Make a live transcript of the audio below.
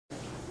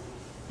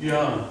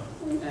Yeah.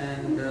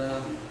 And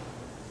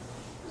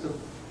so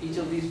each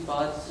of these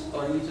paths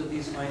or each of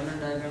these Feynman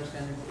diagrams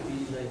can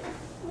be like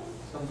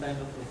some kind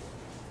of a...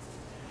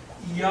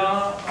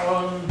 Yeah,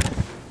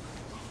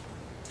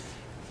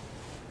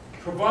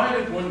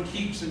 provided one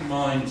keeps in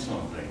mind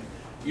something.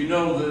 You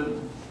know that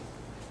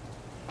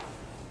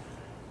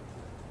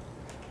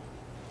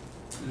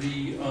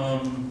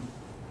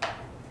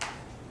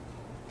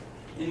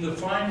in the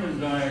Feynman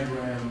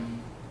diagram,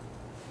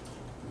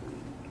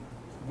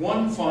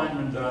 one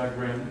Feynman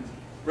diagram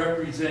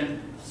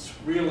represents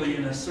really,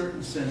 in a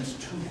certain sense,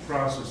 two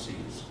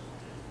processes.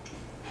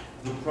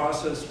 The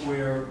process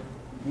where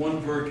one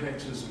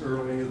vertex is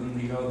earlier than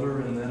the other,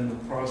 and then the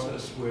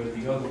process where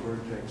the other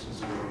vertex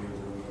is earlier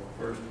than the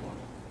first one.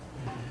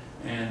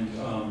 And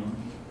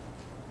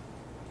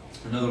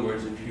in other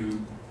words, if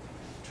you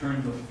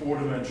turn the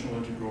four-dimensional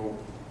integral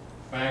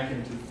back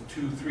into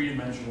two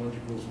three-dimensional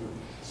integrals with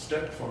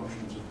step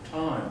functions of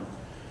time,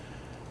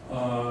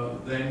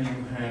 then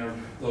you have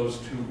those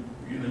two,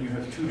 then you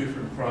have two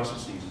different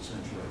processes,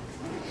 essentially.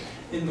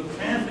 In the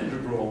path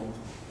integral,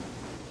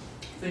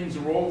 things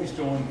are always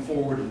going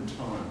forward in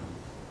time.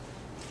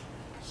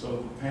 So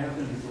the path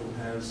integral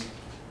has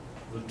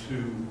the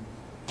two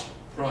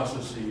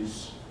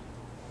processes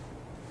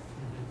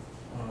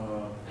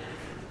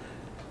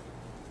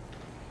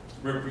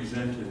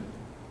represented.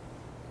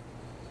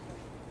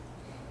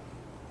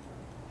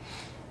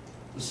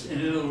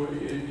 In other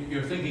words,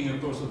 you're thinking,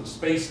 of course, of the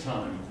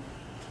space-time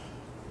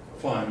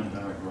Feynman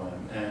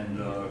diagram, and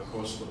of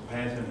course the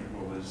path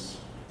integral is,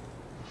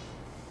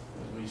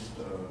 at least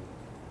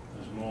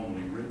as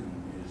normally written,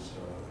 is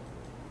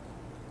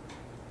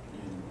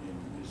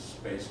in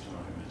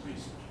space-time, at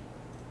least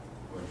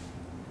when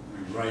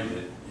you rewrite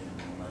it in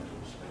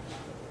momental space.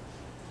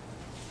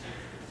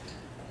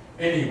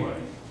 Anyway.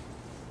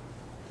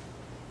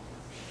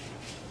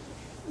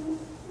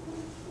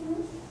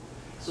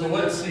 So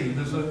let's see.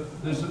 There's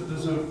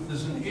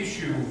an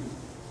issue.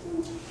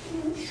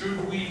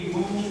 Should we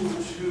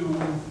move to,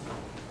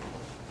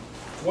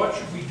 what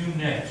should we do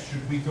next?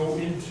 Should we go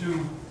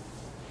into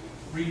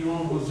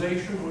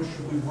renormalization, or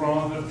should we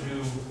rather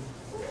do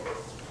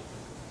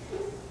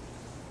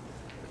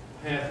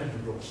path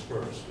integrals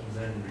first and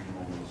then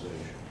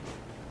renormalization?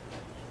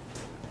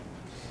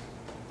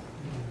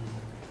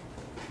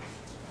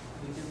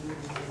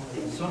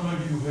 Some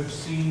of you have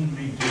seen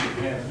me do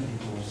path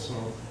integrals,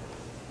 so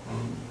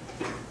I'm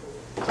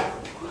a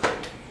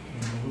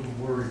little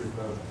worried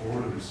about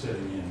boredom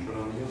setting in, but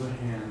on the other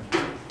hand,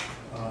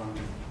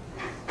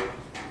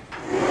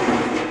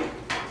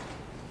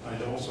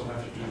 I'd also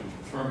have to do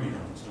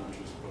fermions, not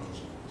just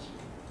bosons.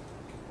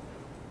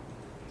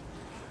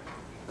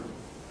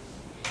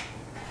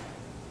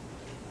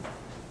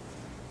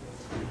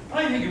 I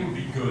think it would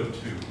be good to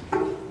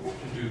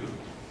do the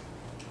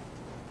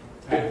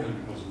path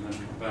integrals and then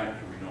come back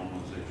to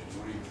renormalization.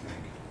 What do you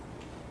think?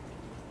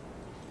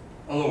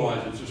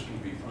 Otherwise, it's just going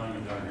to be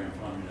Feynman diagram,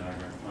 Feynman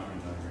diagram, Feynman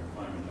diagram,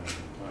 Feynman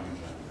diagram, Feynman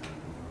diagram.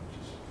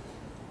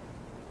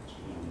 It's a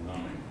little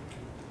numbing.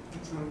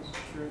 That sounds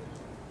true.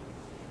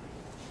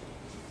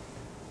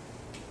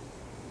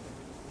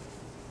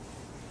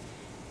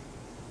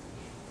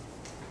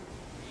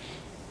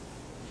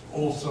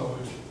 Also,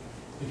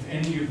 if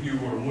any of you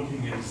are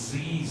looking at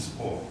Z's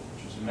book,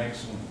 which is an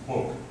excellent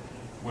book,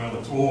 well,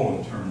 it's all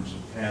in terms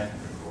of path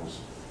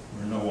integrals.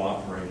 There are no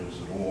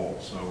operators at all,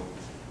 so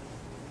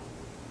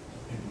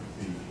it would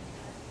be,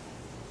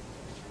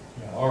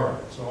 yeah, all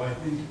right. So I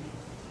think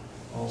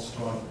I'll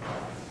start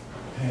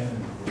path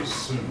integrals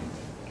soon.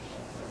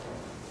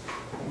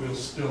 We'll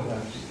still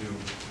have to do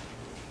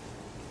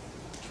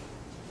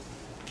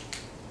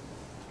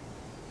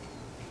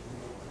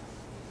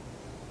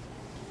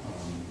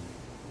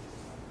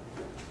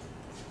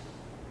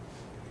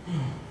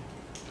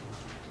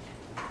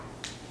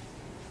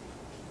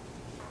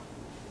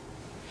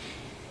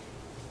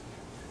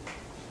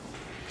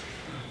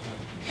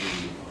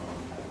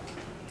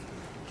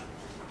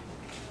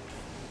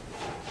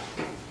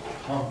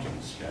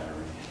Compton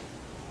scattering.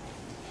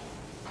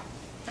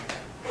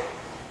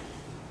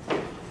 All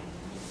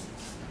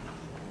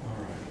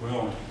right.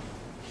 Well,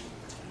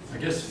 I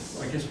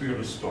guess we ought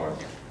to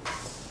start.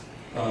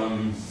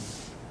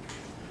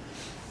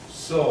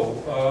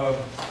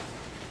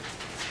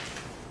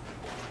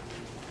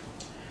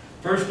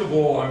 First of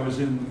all, I was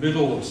in the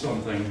middle of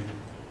something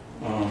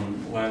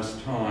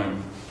last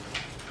time,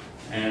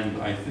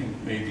 and I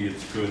think maybe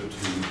it's good to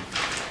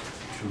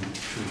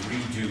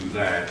redo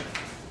that.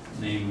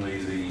 Namely,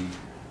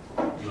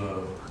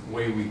 the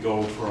way we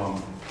go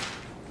from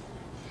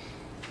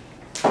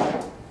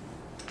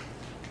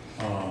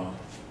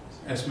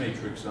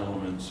S-matrix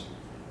elements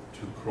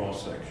to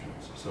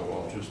cross-sections. So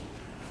I'll just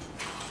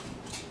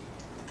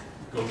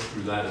go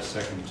through that a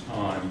second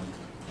time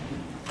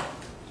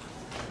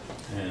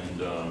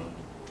and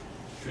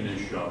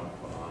finish up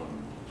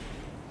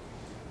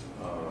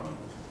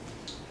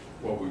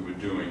what we were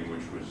doing,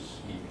 which was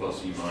E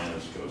plus E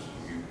minus goes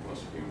to U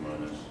plus U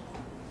minus.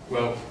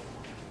 Well,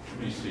 Let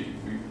me see.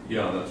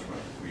 Yeah, that's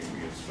right. We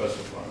had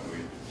specified. We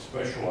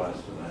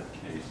specialized in that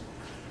case.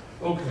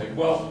 Okay.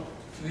 Well,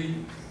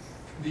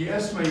 the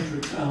S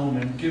matrix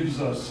element gives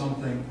us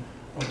something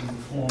of the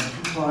form 2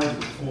 pi to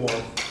the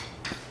fourth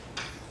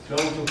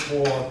delta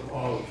fourth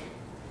of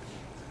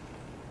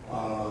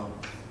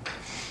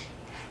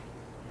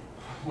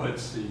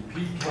let's see,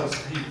 p plus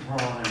p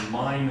prime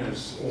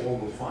minus all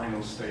the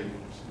final state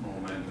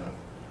momenta,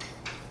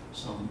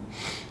 some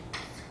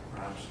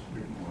perhaps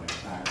written like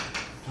that,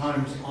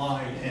 times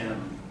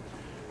IM.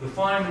 The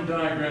Feynman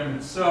diagram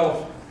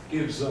itself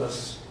gives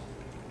us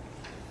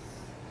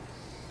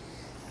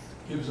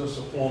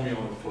a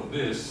formula for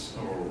this,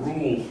 or a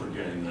rule for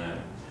getting that.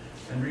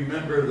 And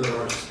remember that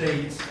our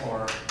states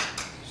are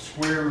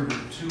square root of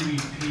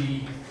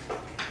 2EP,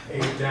 a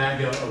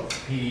dagger of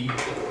P,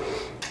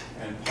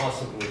 and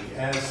possibly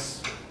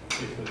S,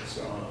 if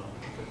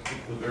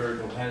the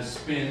variable has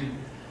spin.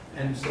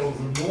 And so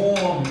the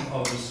norm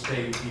of the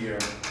state here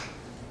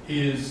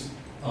is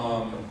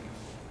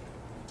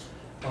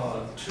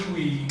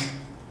 2E.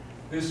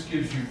 This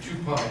gives you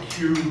 2 pi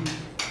cubed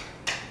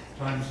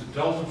times the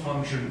delta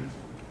function.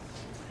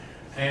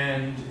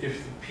 And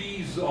if the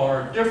p's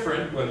are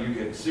different, well, you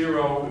get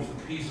 0. If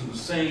the p's are the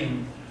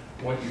same,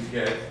 what you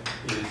get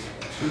is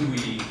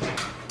 2e,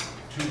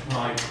 2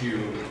 pi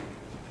cubed,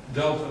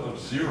 delta of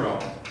 0,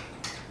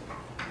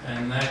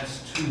 and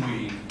that's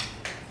 2e,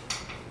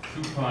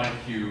 2 pi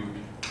cubed,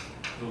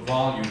 the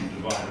volume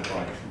divided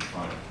by 2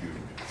 pi cubed.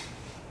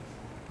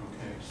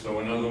 Okay, so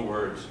in other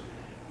words,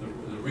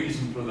 the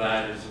reason for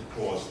that is, of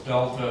course,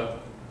 delta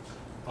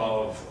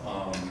of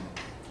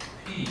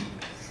p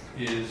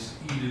is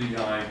e to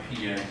the I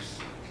px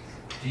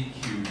d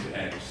cubed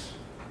x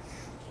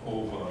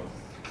over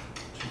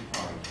 2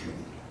 pi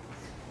cubed.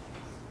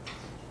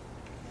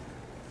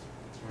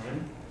 All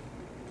right?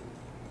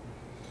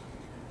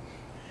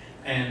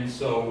 And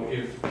so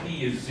if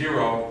p is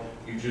 0,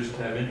 you just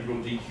have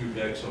integral d cubed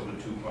x over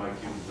 2 pi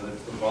cubed.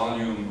 That's the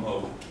volume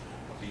of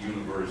the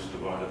universe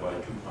divided by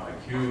 2 pi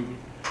cubed.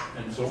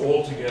 And so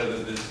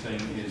altogether, this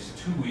thing is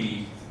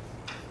 2e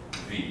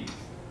v.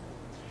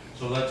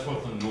 So that's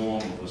what the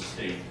norm of the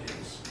state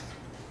is.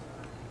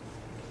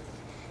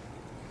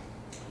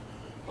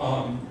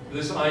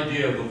 This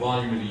idea of the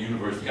volume of the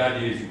universe, the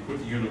idea is you put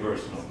the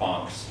universe in a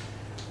box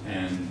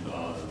and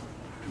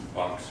do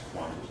box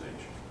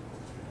quantization.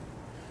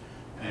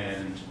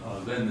 And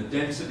then the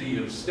density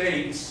of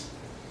states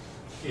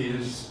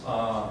is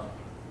that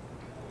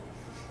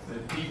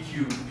p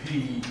cubed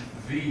p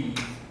v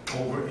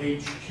over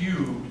h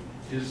cubed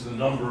is the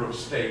number of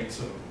states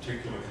of a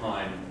particular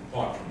kind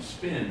apart from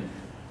spin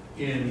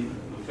in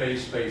the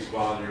phase space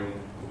volume,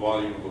 the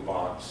volume of the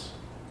box,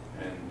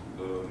 and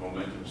the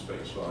momentum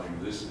space volume.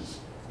 This is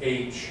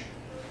h.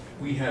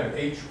 We have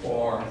h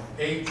bar.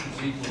 H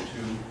is equal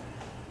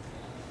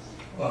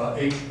to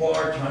h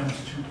bar times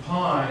 2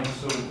 pi.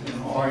 So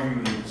in our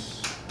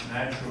units,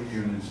 natural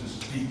units, this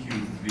is d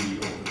cubed v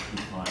over 2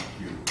 pi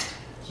cubed.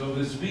 So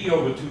this v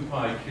over 2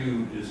 pi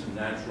cubed is a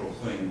natural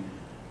thing,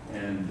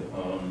 and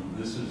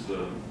this is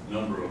the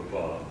number of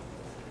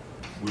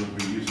we'll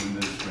be using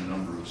this for a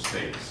number of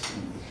states,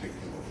 in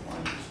particular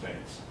final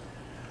states.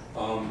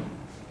 All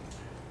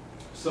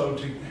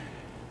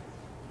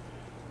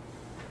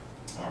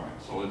right,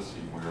 so let's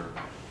see where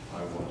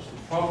I was.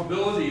 The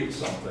probability of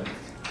something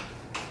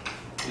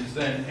is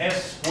then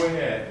s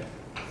squared,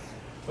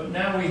 but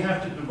now we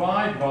have to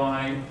divide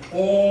by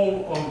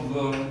all of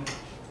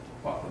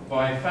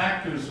by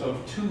factors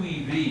of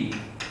 2ev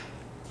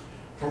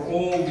for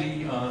all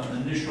the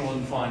initial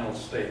and final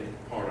state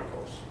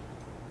particles.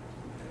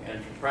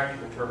 And for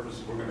practical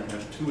purposes, we're going to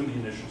have 2 in the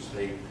initial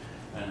state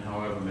and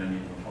however many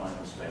in the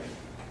final state.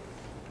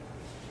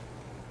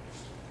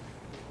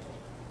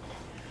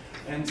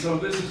 And so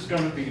this is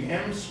going to be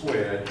m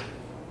squared,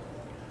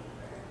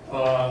 2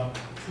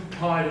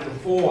 pi to the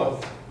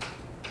fourth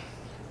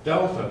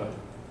delta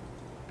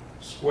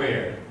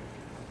squared.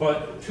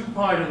 But 2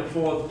 pi to the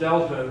fourth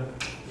delta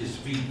is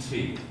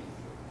Vt.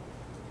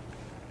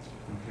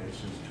 Okay,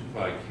 so it's 2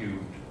 pi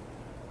cubed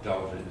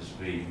delta is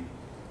V.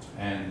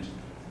 And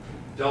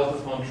delta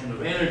function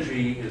of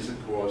energy is,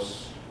 of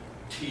course,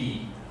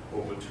 T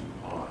over 2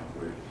 pi,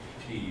 where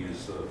T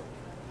is the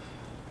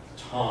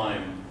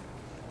time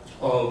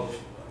of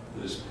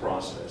this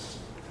process.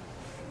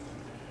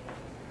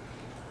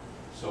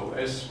 So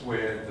S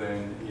squared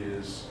then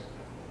is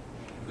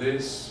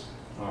this,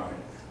 all right,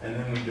 and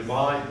then we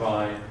divide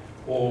by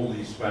all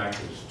these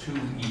factors,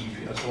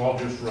 2ev, so I'll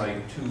just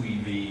write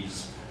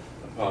 2ev's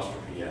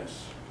apostrophe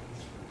s.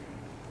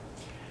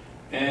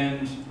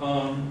 And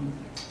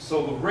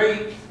so the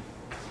rate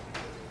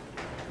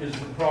is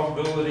the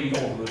probability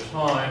over the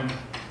time,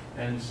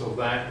 and so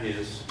that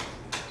is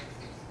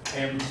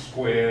m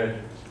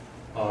squared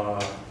 2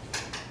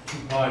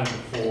 pi to the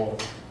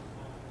fourth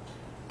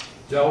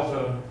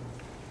delta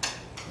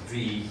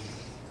v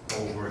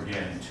over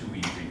again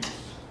 2ev's.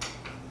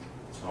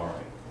 All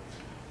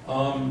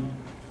right.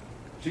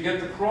 To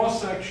get the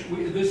cross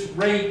section, this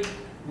rate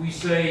we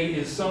say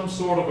is some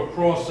sort of a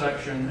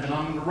cross-section, and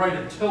I'm going to write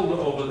a tilde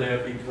over there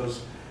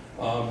because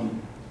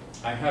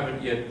I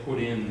haven't yet put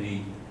in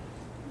the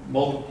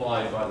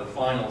multiplied by the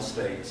final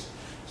states.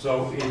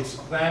 So it's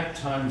that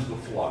times the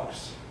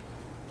flux.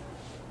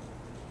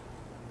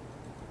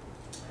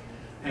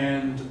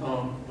 And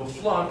the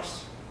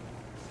flux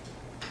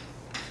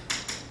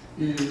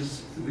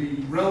is the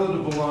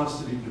relative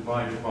velocity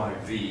divided by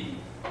v,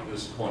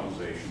 this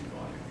quantization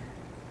volume.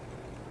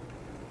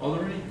 Are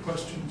there any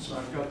questions?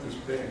 I've got this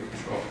bag of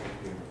chocolate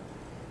here.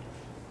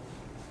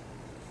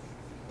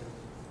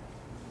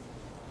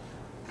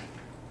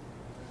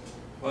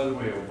 By the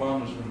way,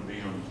 Obama's going to be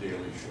on the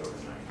Daily Show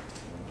tonight.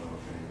 I don't know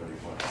if anybody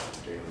watches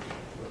the Daily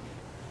Show.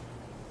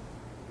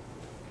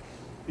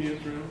 He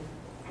is real?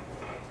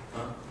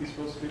 Huh? He's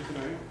supposed to be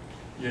tonight?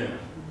 Yeah,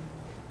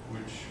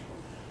 which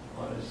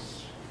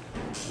was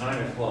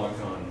 9 o'clock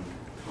on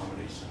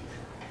Comedy Central.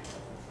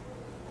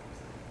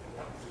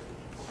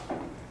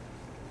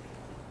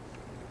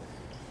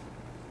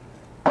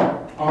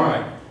 All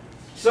right.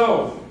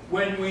 So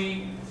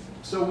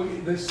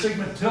the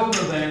sigma tilde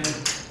then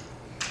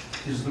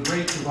is the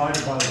rate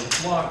divided by the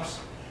flux,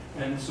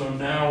 and so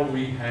now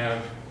we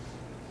have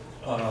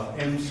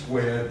m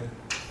squared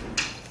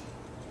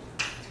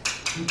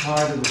 2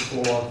 pi to the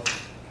 4th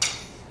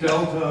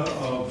delta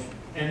of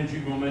energy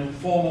momentum,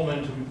 full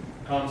momentum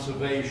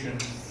conservation.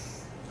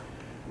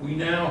 We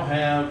now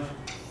have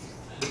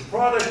the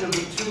product of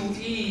the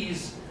two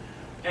E's,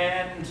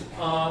 and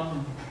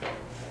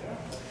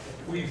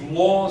we've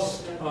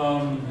lost,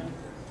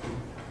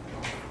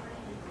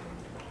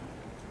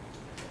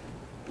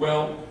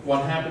 well,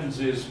 what happens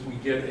is we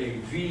get a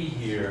V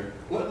here.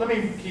 Let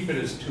me keep it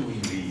as 2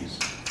 EVs,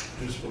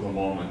 just for the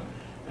moment.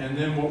 And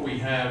then what we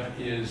have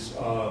is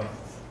the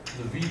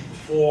V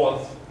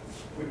fourth.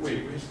 Wait,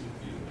 where's the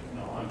V?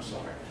 No, I'm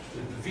sorry.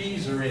 The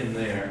V's are in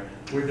there.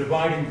 We're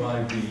dividing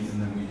by V,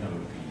 and then we have a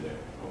V there.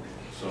 Okay,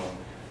 so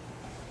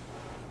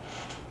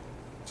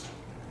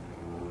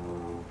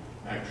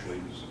actually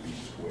this is a V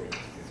squared,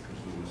 because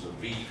there was a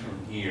V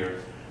from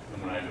here,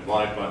 and when I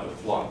divide by the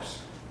flux,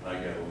 I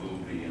get a little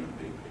V and a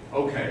big V.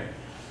 Okay,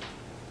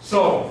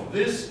 so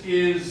this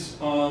is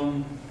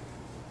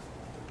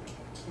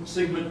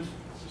sigma.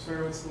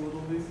 Sorry, what's the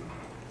little v?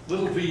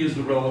 Little v is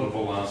the relative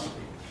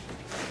velocity.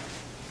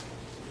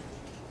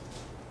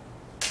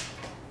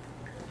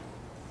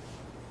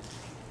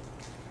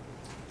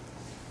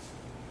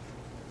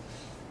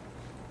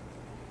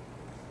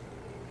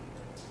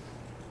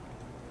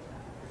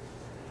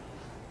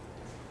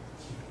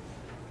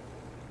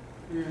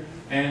 Yeah.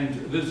 And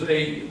there's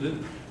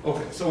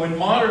okay, so in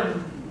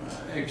modern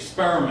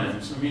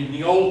experiments, I mean, in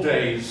the old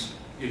days,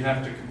 you'd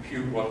have to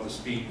compute what the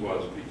speed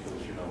was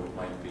because, you know, it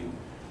might be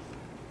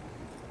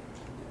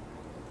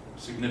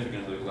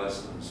significantly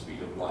less than the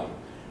speed of light.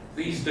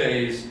 These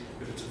days,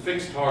 if it's a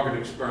fixed target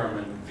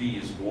experiment, v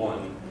is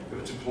 1. If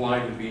it's a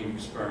colliding beam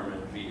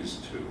experiment, v is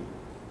 2.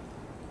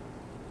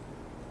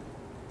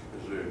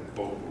 Because they're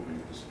both moving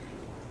at the speed of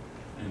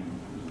light. And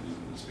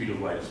the speed of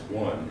light is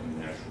 1 in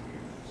natural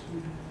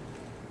units.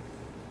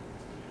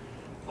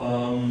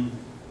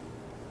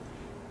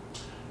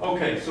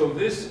 Okay, so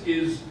this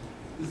is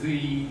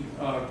the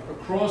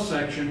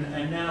cross-section,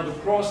 and now the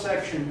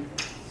cross-section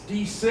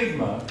d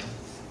sigma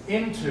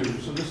into,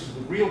 so this is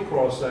the real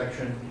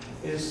cross-section,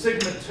 is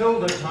sigma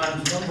tilde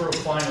times number of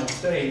final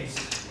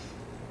states.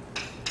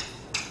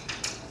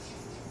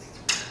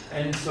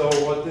 And so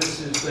what this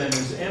is then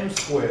is m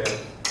squared, 2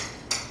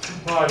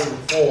 pi to the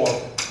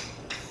 4th,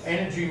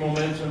 energy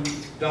momentum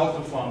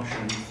delta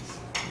function,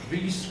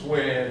 v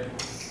squared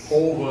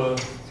over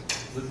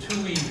the 2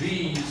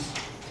 EVs,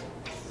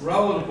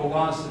 relative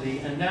velocity,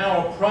 and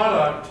now a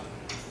product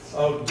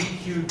of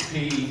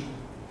dqp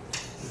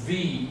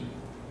v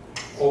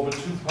over 2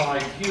 pi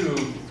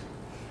cubed,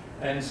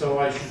 and so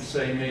I should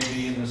say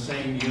maybe in the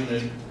same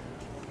unit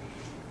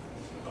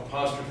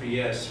apostrophe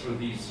s for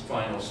these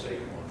final state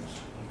ones.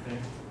 Okay?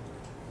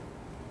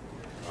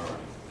 All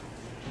right.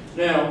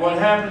 Now what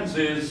happens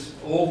is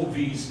all the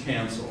v's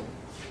cancel.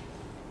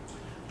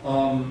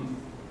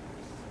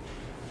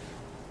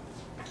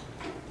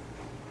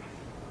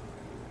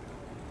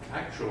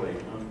 Actually,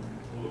 I'm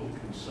a little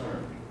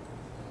concerned.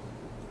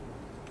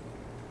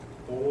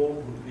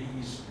 All the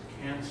v's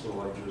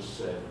cancel, I just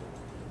said.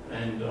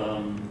 And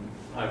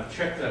I've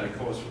checked that, of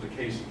course, for the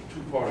case of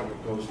 2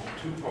 particles goes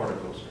to 2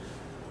 particles.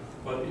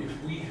 But if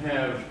we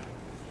have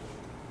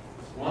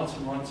lots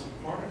and lots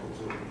of particles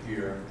over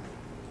here,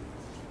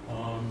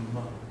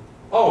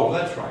 oh,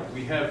 that's right.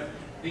 We have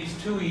these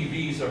 2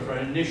 EVs are for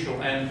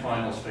initial and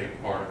final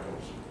state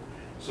particles.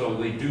 So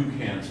they do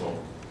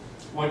cancel.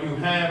 What you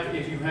have,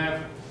 if you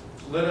have,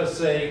 let us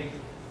say,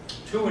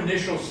 2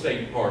 initial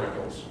state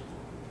particles,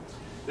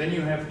 then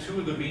you have 2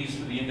 of the v's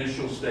for the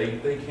initial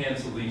state, they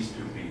cancel these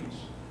 2 v's.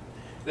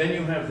 Then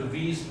you have the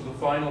v's for the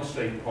final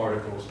state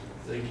particles,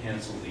 they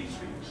cancel these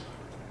v's.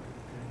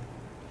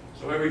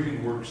 So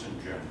everything works in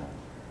general.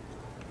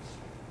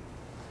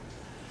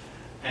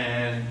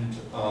 And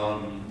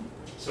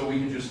so we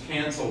can just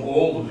cancel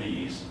all the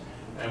v's,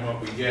 and what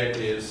we get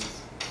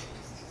is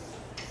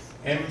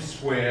m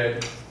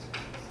squared,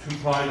 2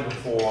 pi to the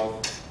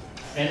 4th,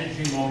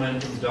 energy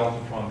momentum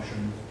delta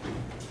function,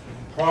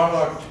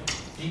 product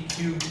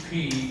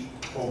dqp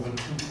over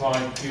 2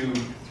 pi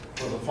cubed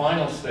for the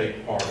final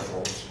state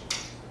particles.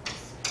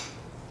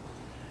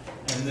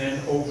 And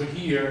then over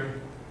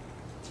here,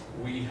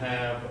 we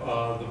have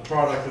the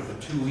product of the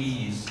 2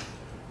 e's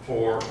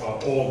for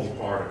all the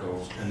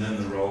particles, and then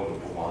the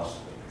relative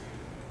velocity.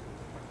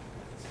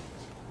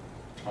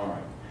 All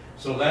right,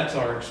 so that's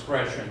our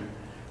expression.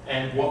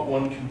 And what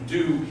one can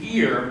do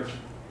here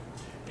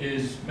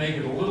is make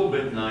it a little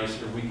bit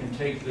nicer. We can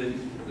take the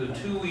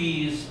 2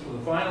 e's for the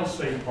final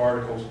state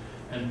particles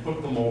and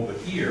put them over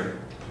here.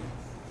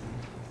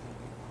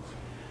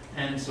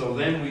 And so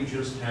then we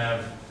just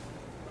have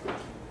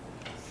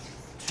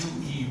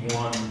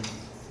 2e1,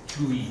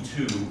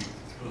 2e2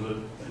 for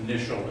the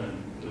initial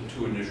and the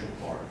 2 initial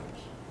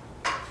particles.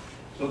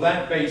 So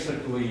that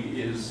basically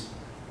is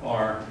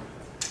our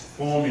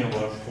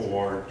formula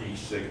for d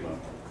sigma.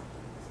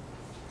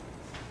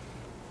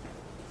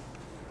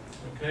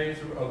 Okay,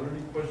 are there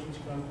any questions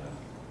about that?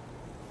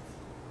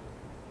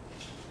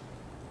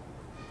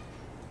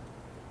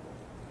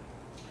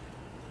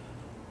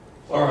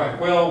 All right,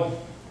 well,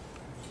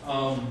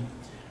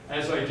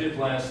 as I did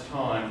last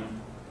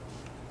time,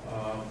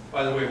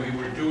 by the way, we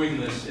were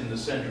doing this in the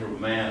center of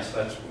mass,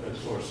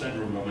 or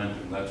center of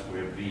momentum, that's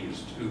where V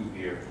is 2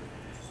 here.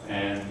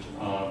 And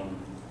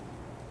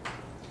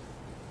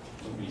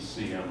let me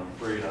see, I'm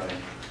afraid I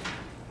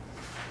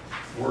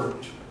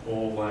worked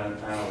all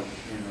that out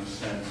in a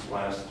sense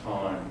last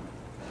time.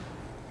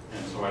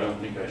 And so I don't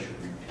think I should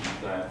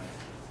repeat that.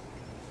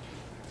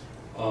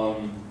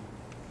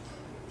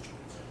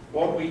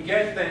 What we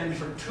get then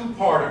for 2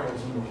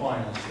 particles in the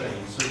final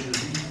state, so the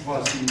V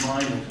plus E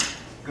minus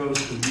goes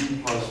to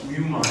V plus mu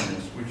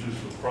minus, which is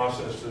the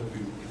process that we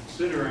were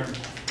considering.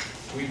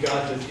 We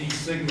got that d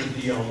sigma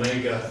d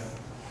omega,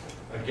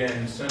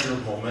 again, center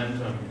of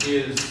momentum,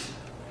 is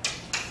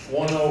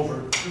 1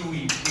 over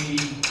 2EP,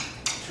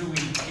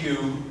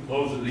 2EQ,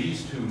 those are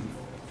these 2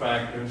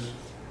 factors.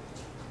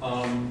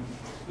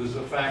 There's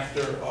a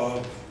factor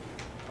of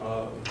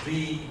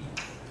V,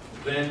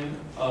 then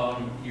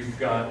you've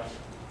got,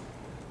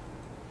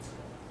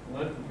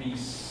 let me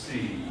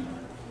see.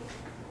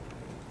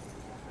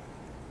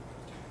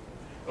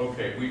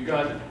 Okay, we've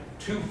got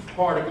 2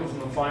 particles in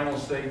the final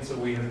state, so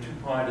we have 2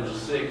 pi to the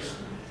 6th.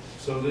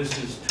 So this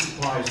is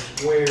 2 pi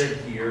squared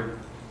here.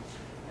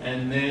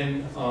 And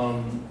then,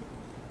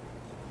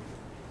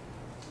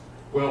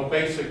 well,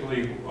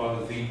 basically,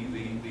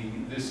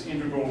 this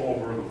integral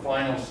over the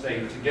final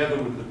state,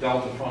 together with the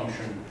delta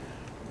function,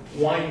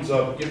 winds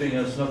up giving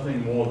us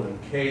nothing more than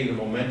k, the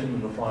momentum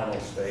in the final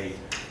state,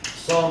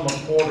 sum a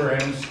quarter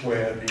m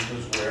squared,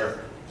 because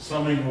we're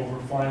summing over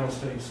final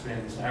state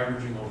spins,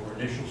 averaging over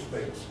initial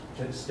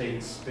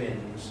state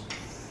spins.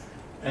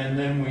 And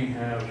then we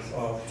have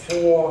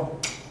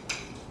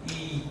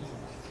 4e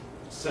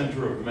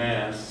center of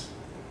mass.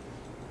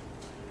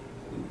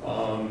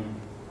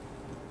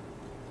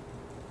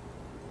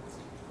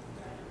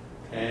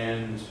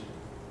 And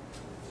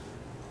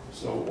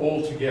so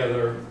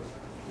altogether,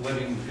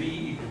 letting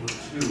v equal to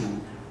 2,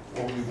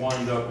 what we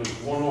wind up is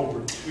 1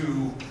 over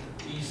 2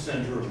 e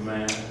center of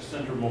mass,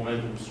 center of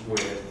momentum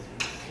squared,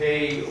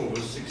 k over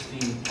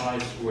 16 pi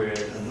squared,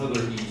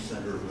 another e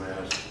center of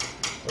mass,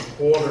 a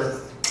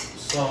quarter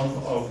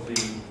sum of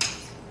the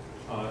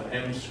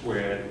m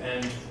squared.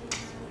 And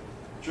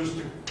just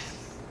to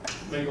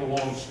make a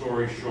long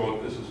story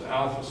short, this is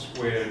alpha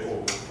squared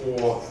over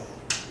 4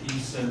 e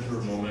center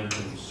of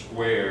momentum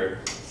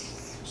squared,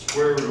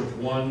 square root of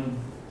 1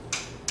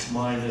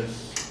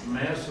 minus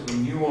mass of the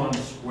muon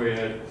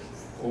squared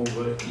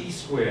over e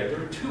squared.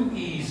 There are 2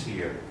 e's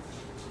here.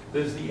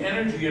 There's the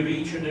energy of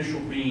each initial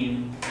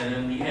beam, and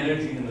then the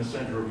energy in the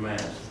center of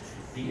mass.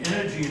 The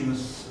energy in the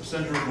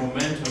center of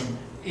momentum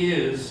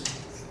is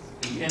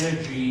the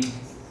energy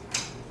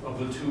of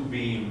the 2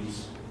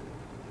 beams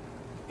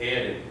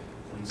added,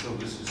 and so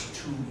this is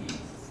 2e.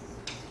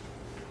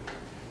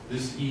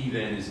 This e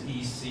then is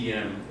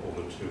ECM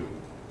over 2.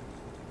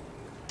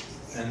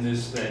 And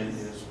this then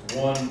is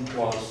 1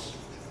 plus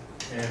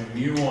m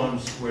muon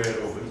squared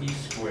over e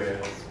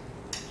squared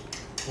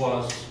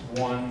plus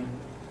 1,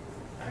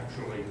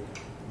 actually,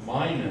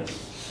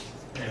 minus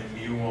m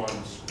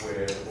muon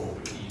squared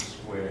over e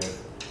squared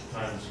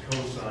times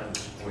cosine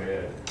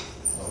squared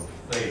of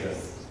theta,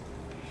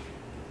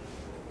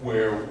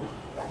 where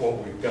what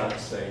we've got,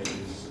 say,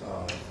 is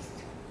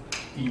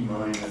e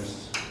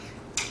minus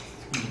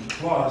e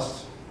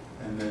plus,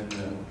 and then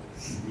the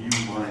mu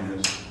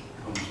minus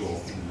comes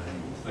off in the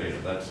angle theta.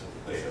 That's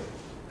theta.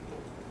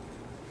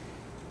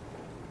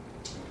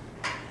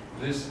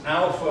 This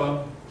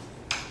alpha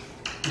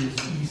is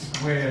e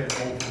squared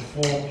over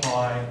 4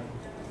 pi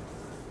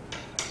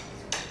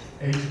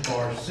h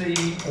bar c,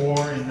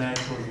 or in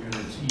natural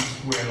units, e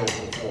squared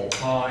over 4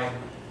 pi.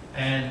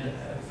 And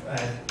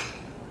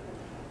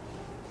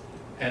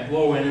at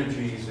low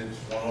energies, it's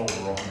 1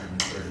 over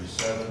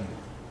 137.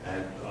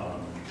 At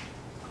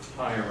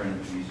higher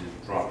energies,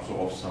 it drops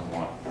off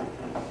somewhat,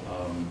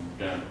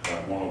 down to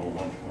about 1 over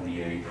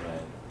 128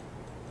 at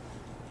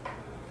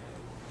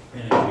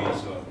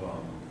energies of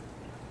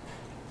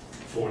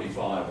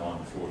 45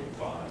 on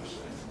 45, say.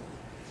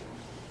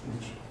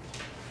 Which,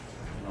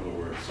 in other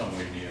words,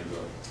 somewhere near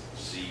the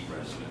C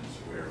resonance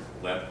where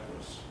left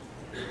was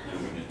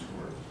doing its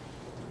work.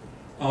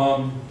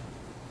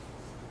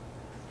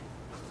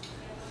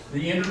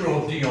 The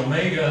integral of d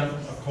omega,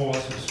 of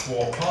course, is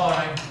 4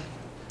 pi.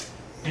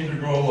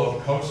 Integral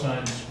of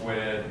cosine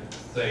squared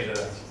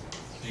theta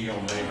d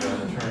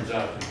omega turns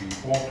out to be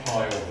 4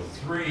 pi over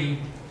 3.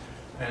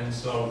 And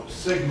so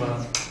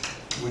sigma,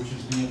 which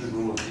is the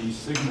integral of d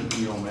sigma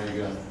d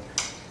omega,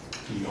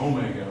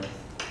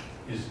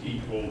 is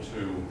equal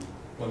to,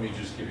 let me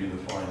just give you the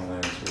final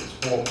answer. It's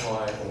 4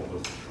 pi over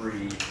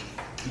 3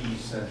 e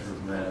center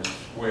of mass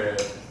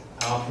squared,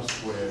 alpha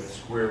squared,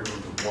 square root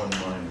of 1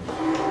 minus,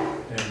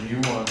 and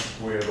mu1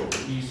 squared over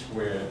e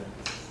squared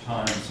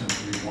times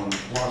simply 1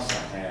 plus a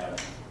half,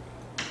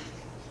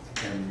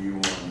 and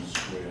mu1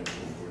 squared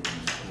over e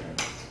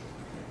squared.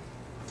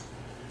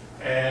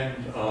 And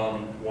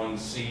one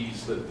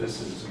sees that this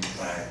is in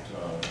fact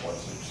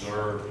what's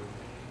observed.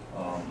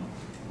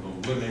 The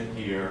limit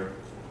here,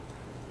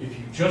 if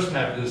you just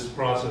have this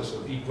process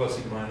of e plus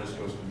e minus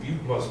goes to mu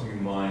plus mu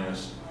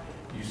minus,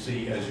 you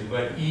see as you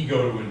let e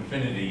go to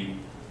infinity,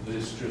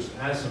 this just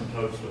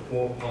asymptotes to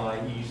 4 pi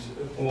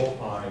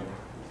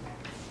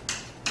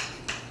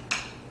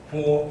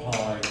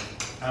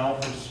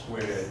alpha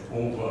squared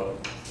over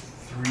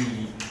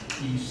 3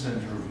 e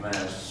center of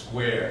mass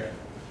squared.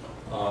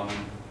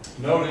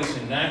 Notice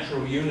in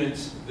natural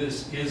units,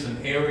 this is an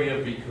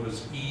area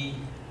because e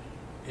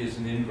is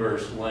an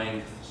inverse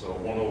length, so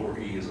 1 over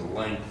e is a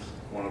length,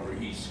 1 over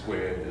e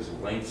squared is a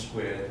length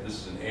squared.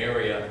 This is an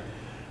area.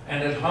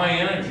 And at high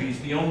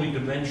energies, the only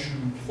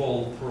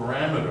dimensionful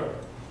parameter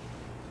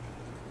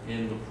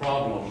in the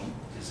problem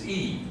is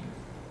e,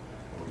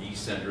 or e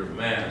center of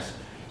mass.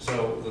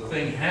 So the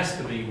thing has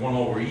to be 1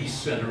 over e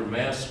center of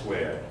mass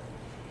squared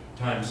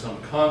times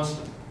some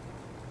constant.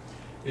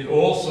 It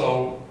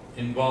also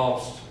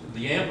involves,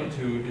 the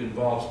amplitude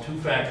involves 2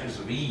 factors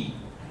of e,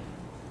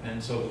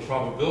 and so the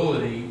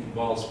probability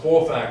involves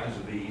 4 factors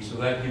of e, so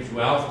that gives you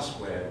alpha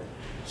squared.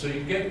 So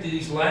you get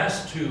these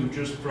last two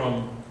just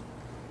from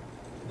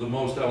the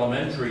most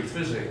elementary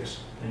physics,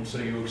 and so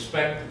you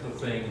expect that the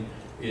thing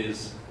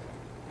is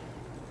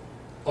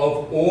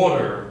of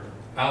order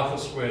alpha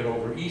squared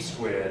over e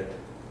squared,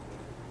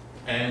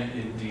 and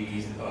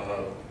indeed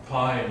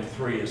pi and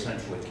 3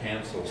 essentially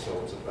cancel,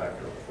 so it's a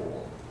factor of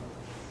 4.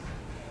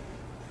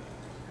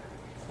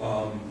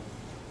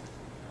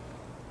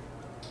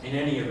 In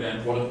any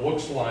event, what it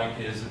looks like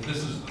is that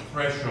this is the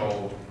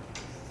threshold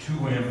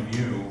 2m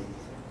mu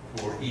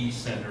for e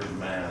center of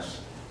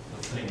mass.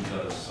 The thing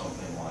does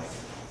something like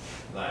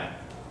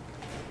that.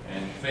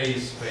 And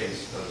phase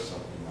space does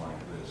something like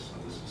this. So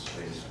this is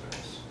phase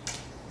space.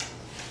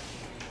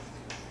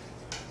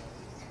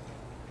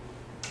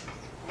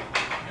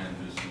 And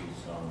this is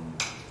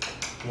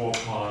 4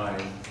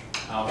 pi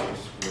alpha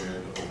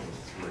squared over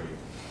 3.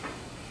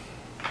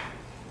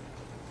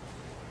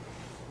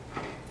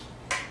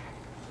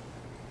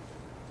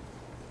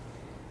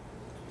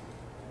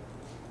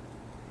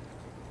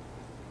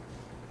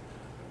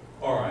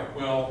 All right,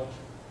 well,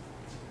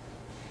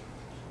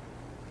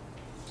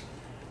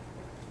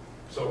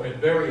 so at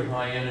very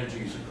high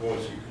energies, of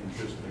course, you can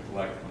just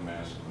neglect the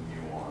mass of the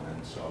muon,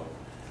 and so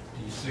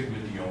d sigma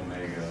d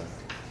omega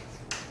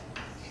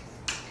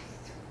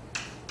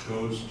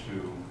goes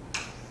to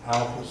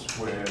alpha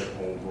squared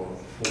over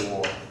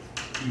 4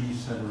 e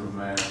center of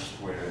mass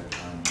squared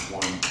times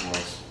 1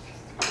 plus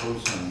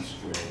cosine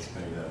squared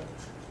theta,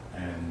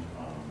 and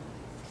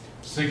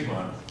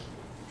sigma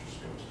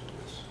just goes to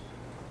this.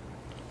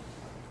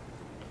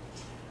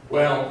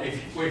 Well,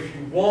 if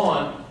you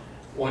want,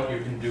 what you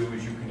can do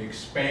is you can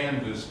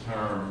expand this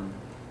term,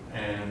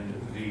 and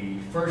the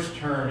first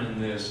term in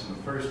this and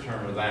the first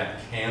term of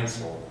that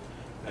cancel.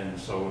 And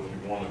so if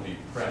you want to be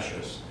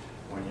precious,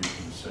 what you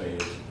can say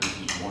is this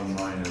is 1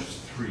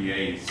 minus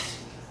 3/8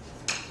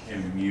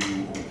 m mu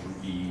over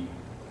e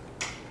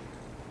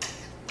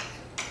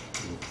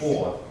to the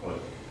 4th. But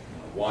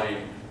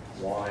why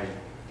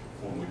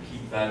one would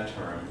keep that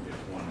term if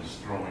one is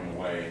throwing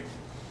away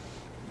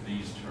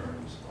these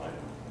terms? I don't know.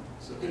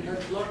 So in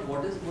that plot,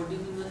 what do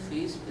you mean by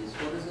phase space?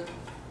 What is it?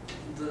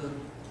 The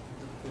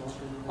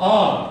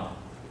plot?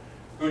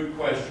 Good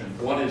question.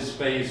 What is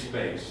phase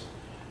space?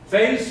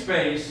 Phase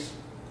space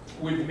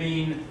would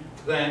mean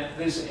that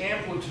this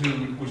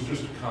amplitude was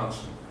just a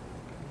constant.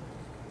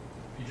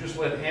 If you just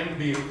let m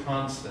be a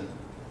constant,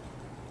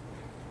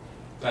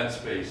 that's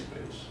phase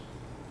space.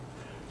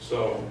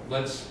 So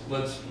let's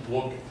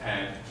look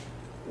at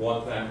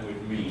what that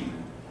would mean.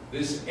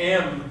 This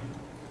m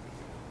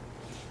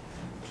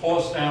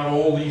tossed out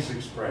all these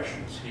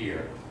expressions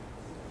here.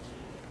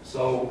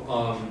 So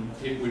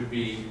it would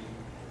be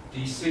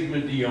d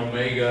sigma d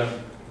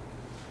omega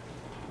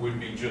would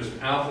be just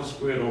alpha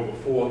squared over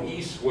 4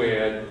 e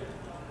squared,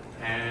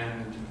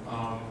 and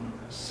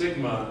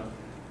sigma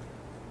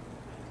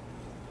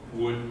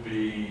would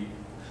be,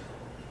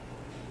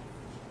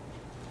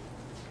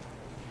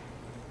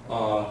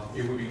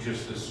 it would be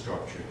just this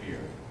structure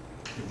here.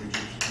 It would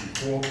just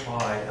be 4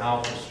 pi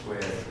alpha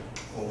squared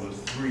over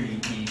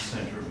 3e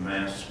center of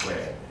mass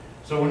squared.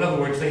 So in other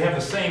words, they have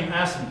the same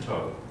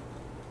asymptote.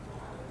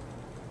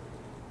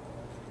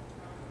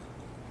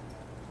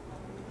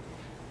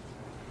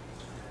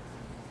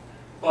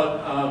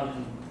 But,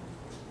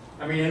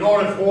 I mean, in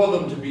order for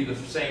them to be the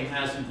same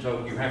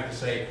asymptote, you have to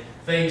say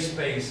phase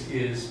space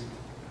is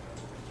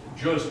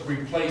just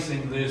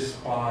replacing this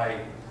by,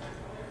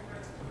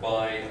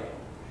 well,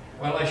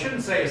 I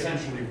shouldn't say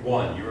essentially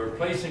 1. You're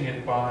replacing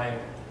it by,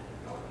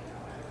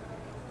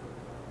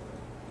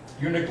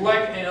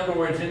 in other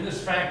words, in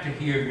this factor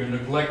here, you're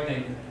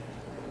neglecting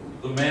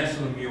the mass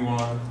of the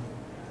muon,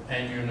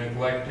 and you're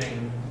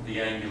neglecting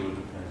the angular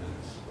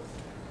dependence.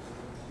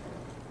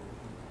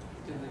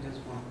 Then it is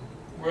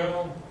 1.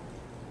 Well,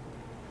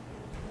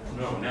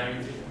 no, now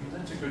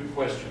that's a good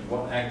question.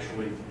 What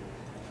actually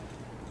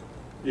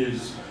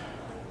is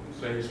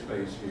phase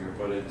space here?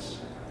 But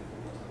it's,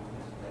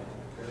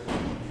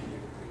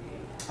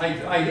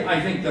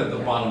 I think that the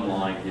bottom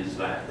line is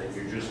that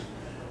you're just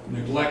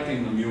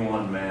neglecting the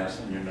muon mass,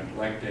 and you're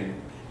neglecting,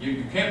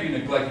 you can't be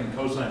neglecting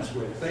cosine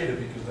squared theta,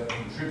 because that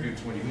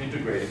contributes, when you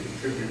integrate, it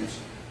contributes.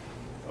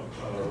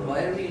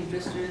 Why are we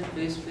interested in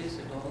phase space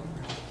at all?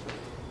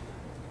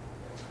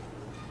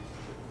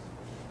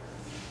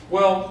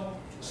 Well,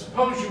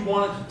 suppose you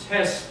wanted to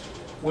test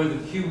whether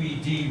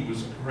QED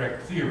was a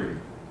correct theory.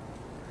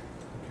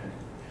 Okay.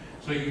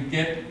 So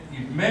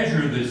you'd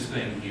measure this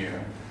thing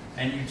here,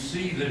 and you'd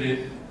see that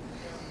it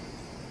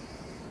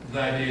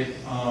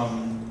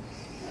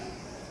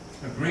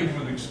agreed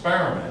with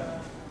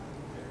experiment.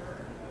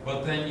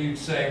 But then you'd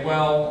say,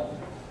 well,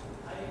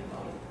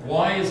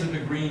 why is it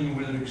agreeing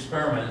with an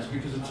experiment? Is it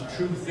because it's a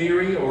true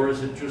theory, or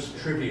is it just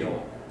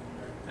trivial?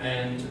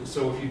 And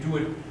so if you do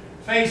it,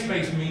 phase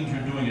space means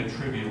you're doing a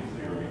trivial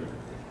theory.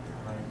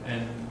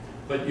 Right?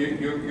 But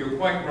you're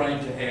quite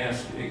right to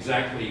ask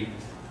exactly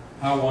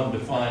how one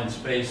defines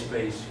phase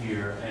space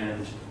here,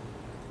 and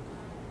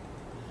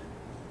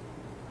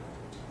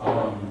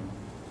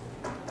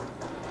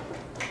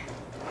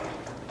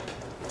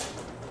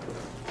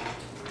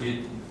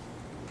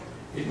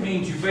it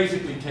means you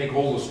basically take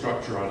all the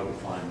structure out of the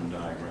Feynman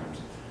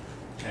diagrams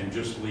and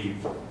just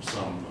leave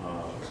some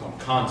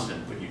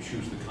constant, but you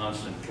choose the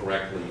constant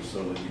correctly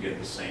so that you get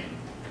the same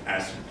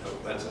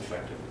asymptote. That's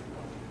effectively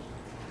what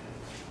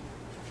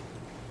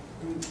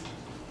it is.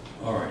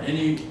 All right, I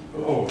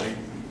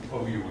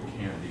owe you a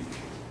candy.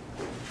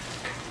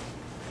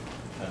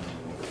 I don't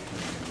know what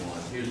candy you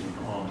want. Here's an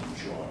almond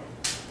jar.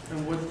 And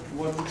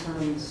what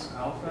determines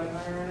alpha at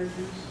higher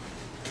energies?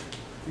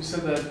 You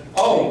said that.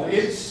 Oh,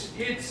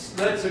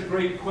 that's a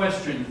great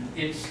question.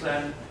 It's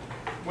that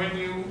when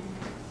you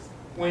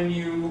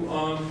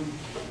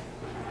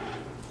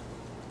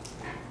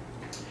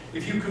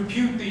if you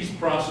compute these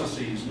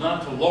processes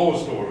not to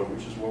lowest order,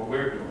 which is what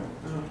we're doing,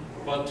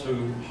 but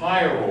to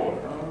higher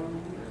order,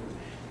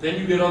 then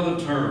you get other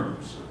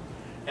terms,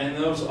 and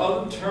those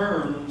other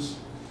terms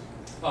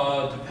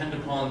depend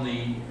upon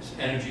the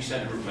energy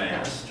center of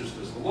mass, just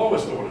as the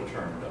lowest order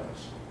term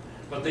does.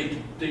 But they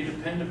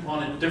depend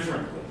upon it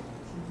differently.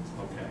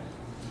 Okay.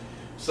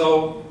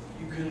 So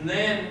you can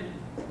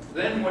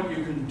then what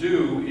you can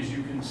do is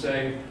you can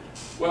say,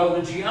 well,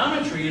 the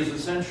geometry is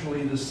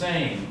essentially the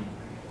same.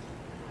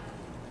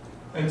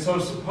 And so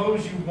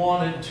suppose you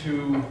wanted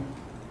to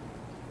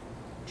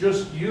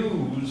just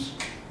use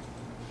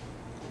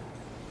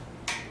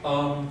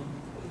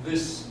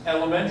this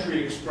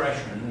elementary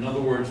expression, in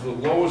other words, the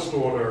lowest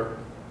order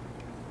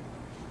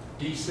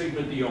d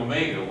sigma d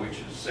omega, which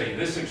is, say,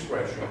 this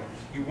expression.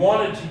 You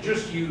wanted to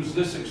just use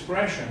this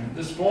expression,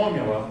 this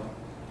formula,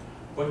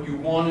 but you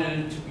wanted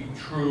it to be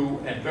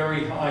true at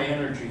very high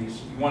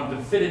energies. You wanted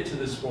to fit it to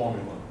this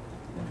formula.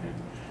 Okay.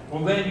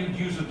 Well, then you'd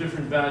use a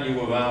different value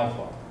of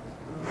alpha.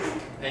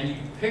 And you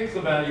pick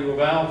the value of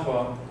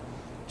alpha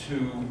to,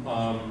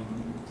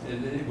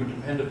 it would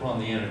depend upon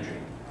the energy.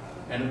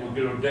 And it would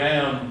go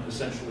down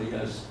essentially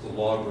as the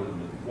logarithm,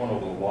 1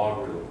 over the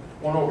logarithm,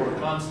 1 over a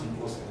constant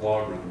plus the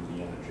logarithm of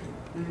the energy.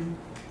 Mm-hmm.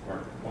 Or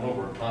 1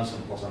 over a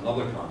constant plus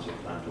another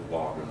constant times the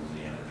logarithm of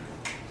the energy.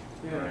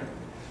 Yeah. Right?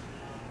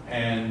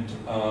 And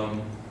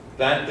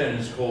that then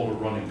is called a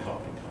running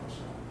coupling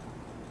constant.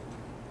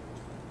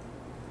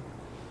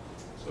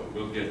 So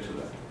we'll get to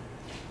that.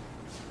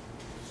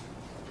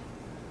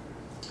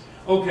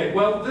 Okay,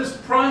 well, this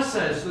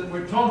process that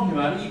we're talking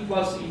about, E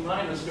plus E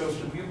minus goes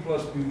to mu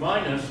plus mu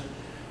minus,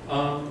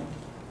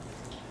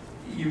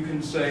 you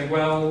can say,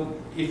 well,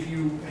 if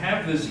you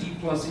have this E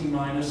plus E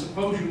minus,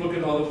 suppose you look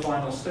at other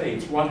final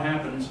states. What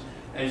happens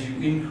as you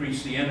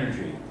increase the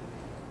energy?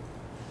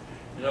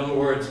 In other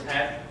words,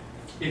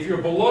 if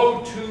you're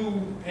below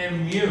 2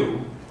 mu,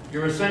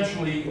 you're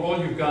essentially, all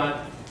you've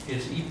got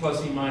is E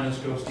plus E minus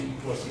goes to E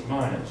plus E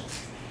minus.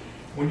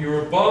 When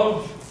you're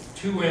above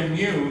 2n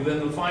mu,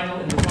 then in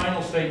the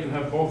final state you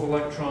have both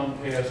electron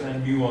pairs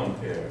and muon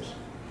pairs.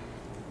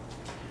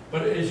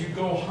 But as you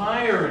go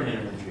higher in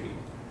energy,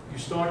 you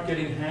start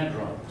getting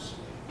hadrons.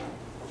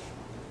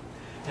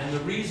 And the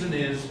reason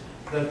is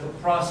that the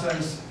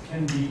process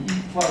can be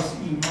E plus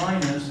E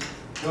minus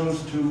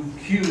goes to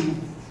Q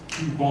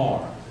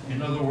bar.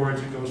 In other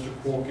words, it goes to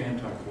quark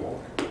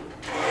anti-quark.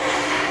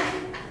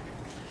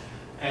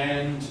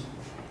 And,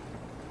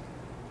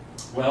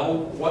 well,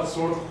 what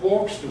sort of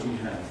quarks do we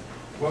have?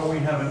 Well, we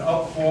have an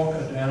up quark,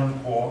 a down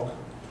quark,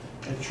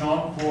 a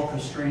charm quark, a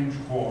strange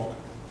quark,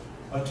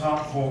 a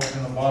top quark,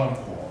 and a bottom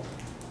quark.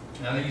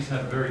 Now, these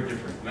have very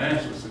different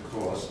masses, of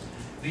course.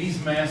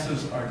 These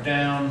masses are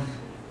down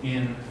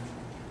in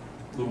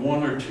the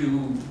 1 or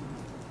 2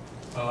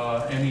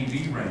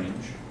 MeV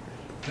range.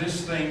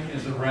 This thing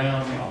is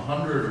around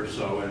 100 or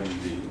so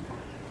MeV.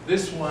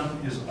 This one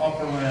is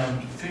up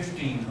around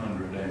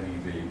 1500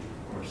 MeV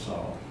or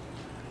so.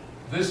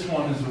 This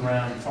one is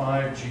around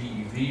 5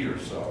 GeV or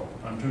so.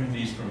 I'm doing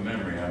these from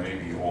memory. I may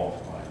be off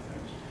by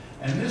things.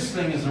 And this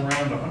thing is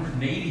around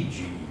 180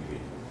 GeV.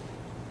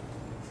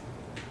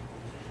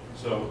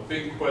 So,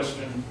 big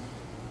question,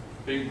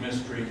 big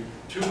mystery,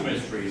 2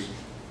 mysteries.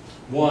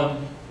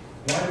 One,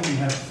 why do we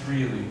have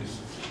 3 of these?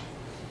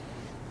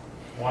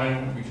 Why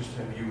don't we just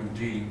have U and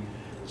D?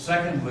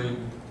 Secondly,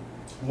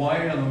 why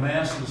are the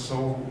masses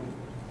so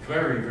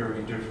very,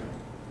 very different?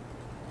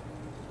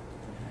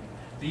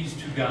 These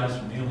 2 guys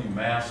are nearly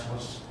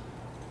massless.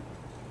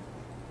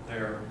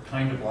 They're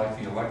kind of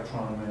like the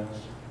electron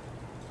mass.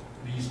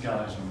 These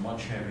guys are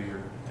much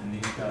heavier, and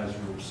these guys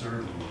are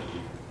absurdly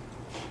heavier.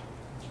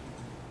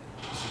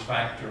 It's a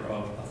factor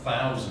of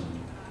 1,000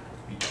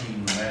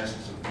 between the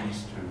masses of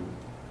these 2.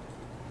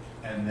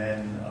 And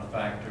then a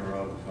factor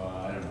of,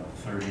 I don't know,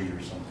 30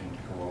 or something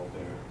to go up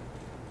there,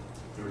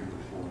 30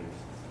 or 40.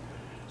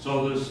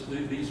 So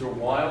these are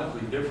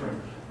wildly different.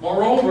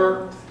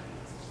 Moreover,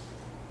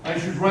 I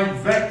should write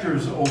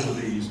vectors over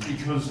these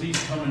because these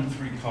come in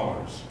 3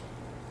 colors.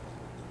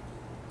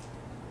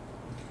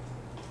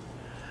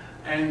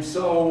 And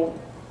so,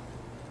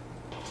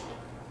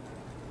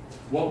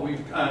 what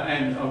we've,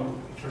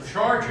 for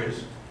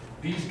charges,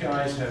 these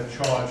guys have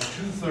charge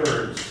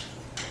 2/3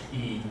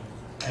 E,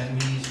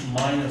 and these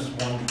minus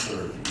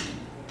 1/3 E.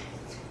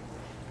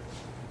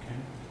 Okay?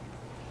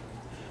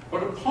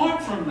 But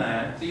apart from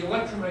that, the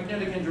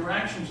electromagnetic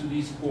interactions of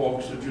these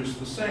quarks are just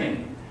the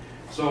same.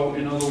 So,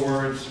 in other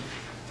words,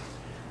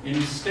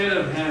 instead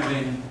of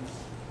having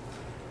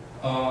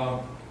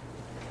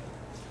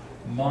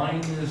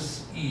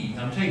minus E,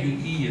 I'm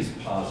taking E as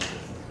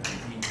positive, okay,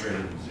 E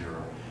greater than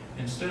 0.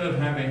 Instead of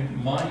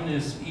having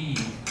minus E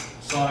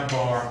psi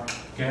bar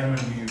gamma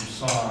mu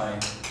psi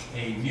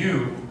A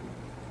mu,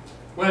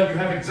 well, you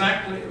have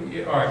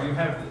exactly, all right, you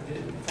have,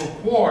 for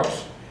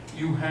quarks,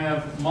 you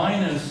have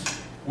minus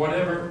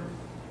whatever,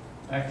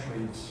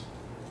 actually it's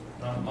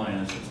not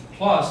minus, it's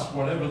plus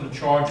whatever the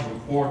charge of the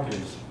quark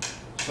is,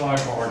 psi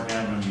bar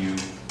gamma mu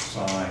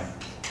psi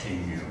A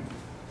mu.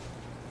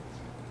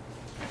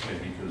 Okay,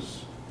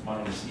 because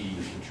minus E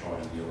is the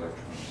charge of the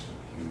electron, so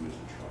Q is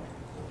the charge of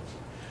the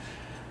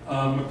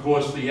quark. Of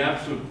course,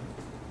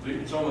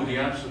 it's only the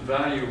absolute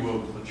value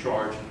of the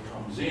charge that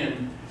comes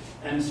in,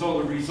 and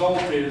so the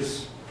result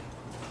is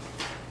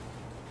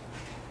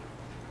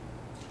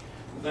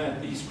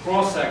that these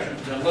cross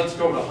sections, and let's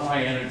go to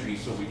high energy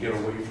so we get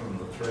away from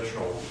the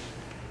threshold,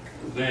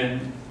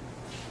 then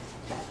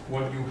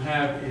what you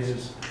have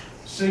is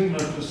sigma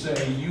to say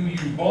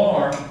UU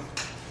bar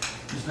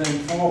is then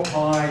 4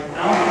 pi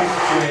alpha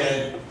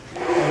squared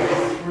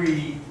over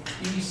 3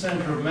 E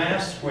center of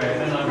mass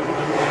squared, and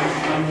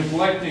I'm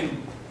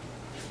neglecting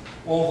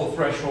all the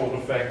threshold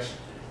effects.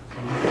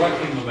 I'm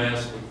neglecting the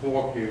mass of the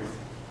quark here.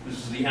 This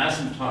is the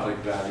asymptotic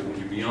value when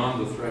you're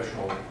beyond the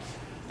threshold.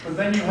 But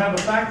then you have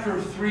a factor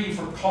of 3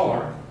 for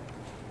color,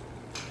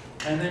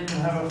 and then you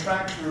have a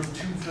factor of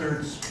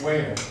 2/3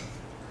 squared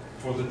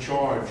for the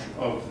charge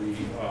of the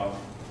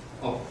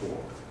up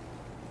quark.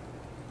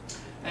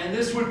 And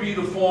this would be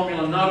the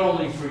formula not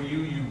only for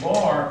UU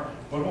bar,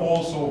 but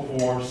also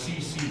for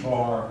CC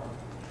bar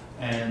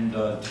and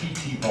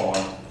TT bar,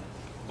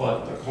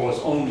 but of course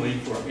only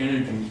for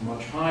energies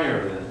much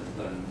higher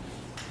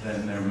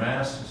than their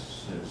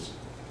masses is.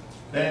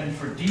 Then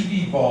for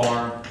DV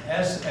bar,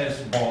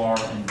 SS bar,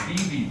 and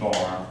BV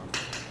bar,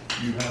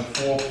 you have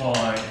 4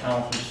 pi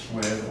alpha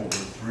squared over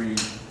 3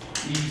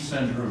 E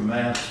center of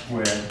mass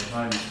squared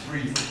times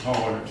 3 for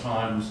color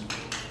times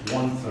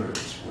 1/3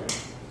 squared.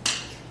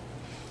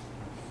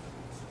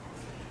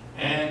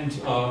 And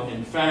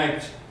in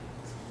fact,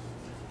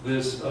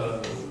 this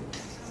the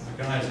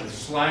guys at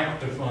SLAC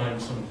define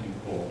something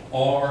called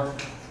R,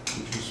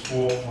 which is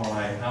 4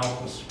 pi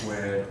alpha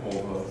squared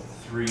over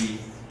 3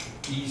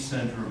 E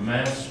center of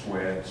mass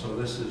squared. So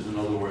this is, in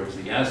other words,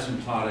 the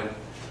asymptotic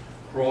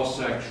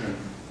cross-section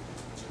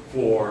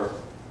for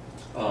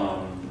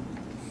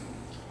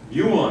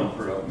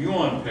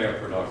muon pair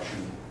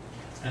production.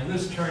 And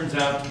this turns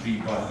out to be,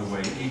 by the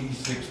way,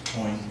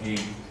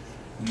 86.8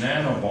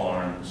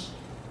 nanobarns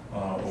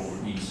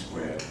over E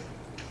squared.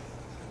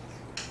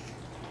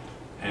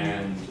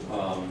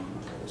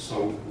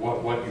 so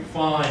what you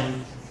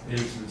find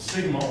is that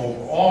sigma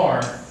over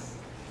R,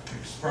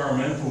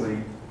 experimentally,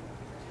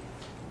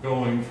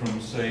 going from,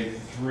 say,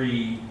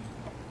 3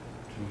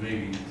 to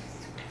maybe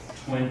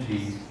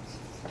 20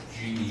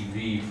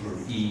 GeV for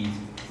E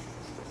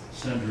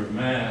center of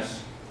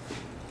mass,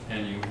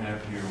 and you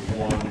have here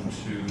 1,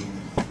 2,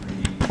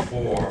 3,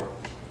 4.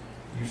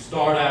 You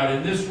start out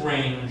in this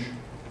range,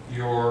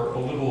 you're a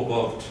little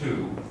above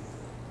 2.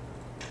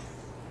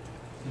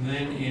 And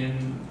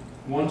then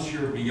once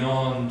you're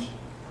beyond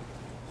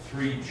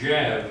 3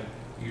 JeV,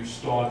 you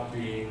start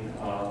being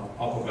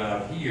up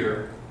about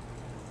here,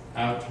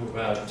 out to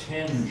about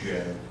 10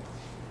 JeV.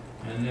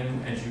 And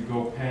then as you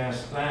go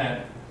past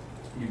that,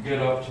 you get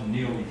up to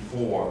nearly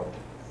 4.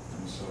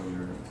 And so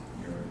you're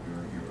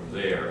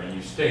there, and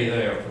you stay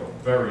there for a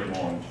very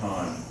long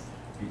time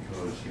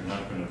because you're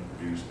not going to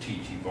produce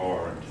TT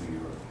bar until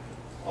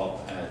you're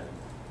up at,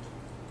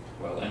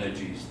 well,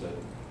 energies that,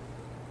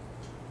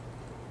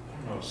 I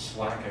don't know if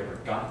SLAC ever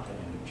got to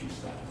energies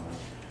that much.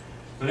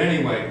 But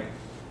anyway,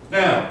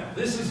 now,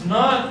 this is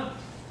not,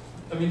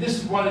 I mean, this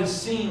is what is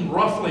seen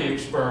roughly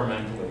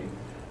experimentally,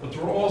 but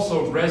there are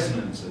also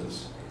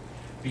resonances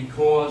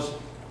because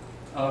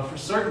for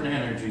certain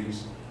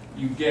energies,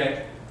 you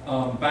get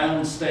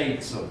bound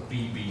states of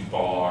BB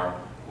bar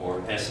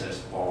or SS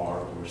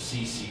bar or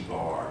CC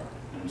bar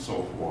and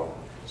so forth.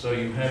 So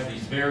you have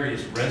these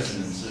various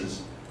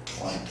resonances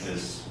like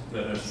this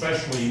that are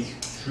especially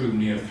true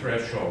near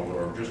threshold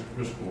or just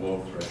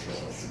below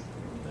threshold. I should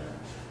put them there.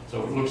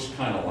 So it looks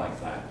kind of like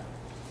that.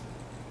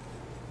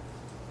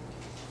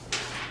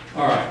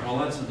 All right, well,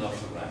 that's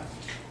enough of that.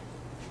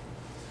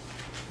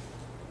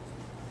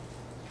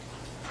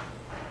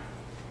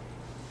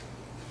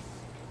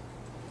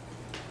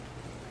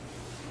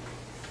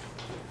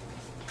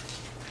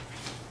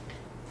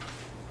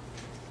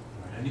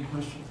 Any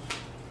questions?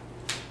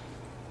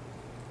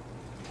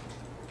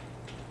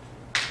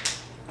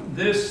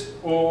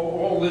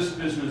 All this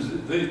business,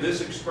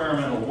 this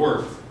experimental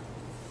work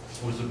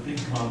was a big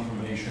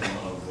confirmation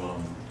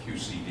of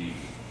QCD.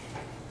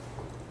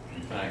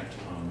 In fact,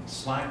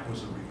 SLAC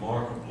was a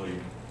remarkably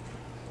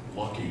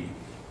lucky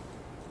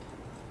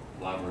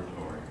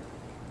laboratory.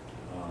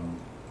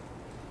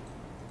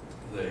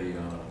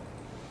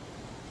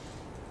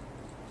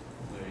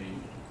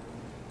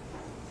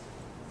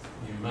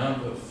 The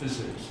amount of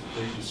physics that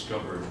they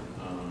discovered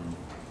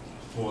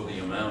for the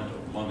amount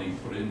of money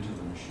put into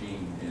the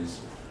machine is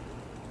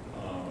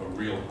a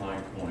real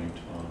high point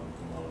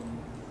of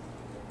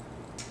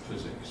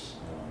physics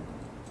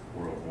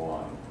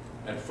worldwide.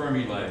 At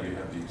Fermilab, you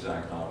have the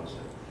exact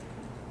opposite.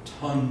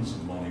 Tons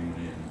of money went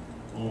in,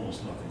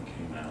 almost nothing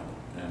came out.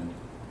 And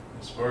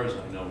as far as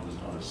I know,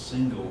 there's not a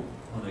single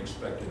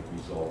unexpected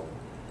result,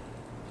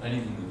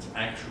 anything that's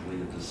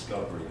actually a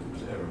discovery that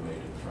was ever made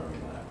at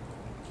Fermilab.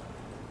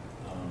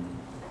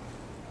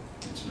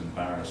 It's an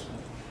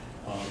embarrassment.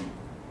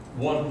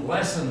 One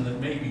lesson that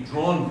may be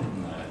drawn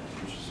from that,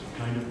 which is a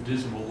kind of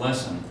dismal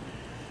lesson,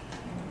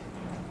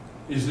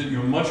 is that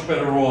you're much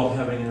better off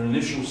having an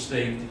initial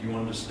state that you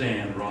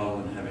understand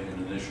rather than having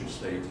an initial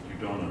state that you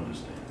don't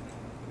understand.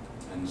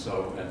 And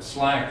so at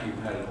SLAC, you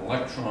had an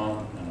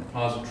electron and a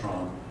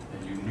positron,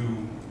 and you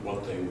knew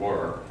what they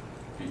were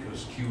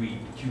because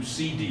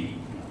QED,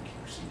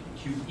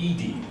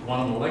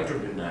 quantum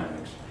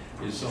electrodynamics,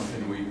 is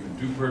something where you can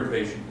do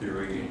perturbation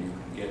theory and you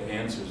can get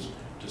answers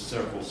to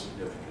several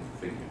significant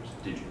figures,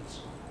 digits.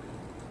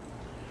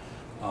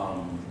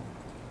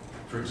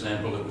 For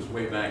example, it was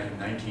way back in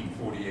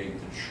 1948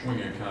 that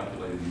Schwinger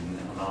calculated the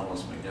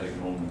anomalous magnetic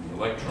moment of the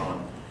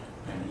electron,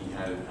 and he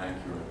had it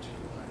accurate to,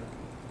 I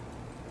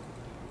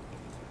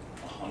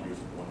don't know, 101%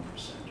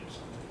 or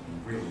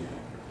something, really accurate.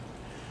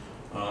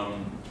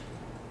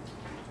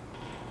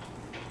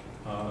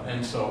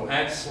 And so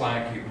at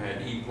SLAC you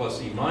had E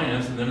plus E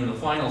minus, and then in the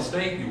final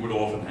state you would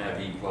often have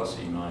E plus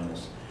E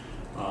minus,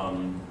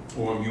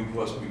 or mu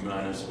plus mu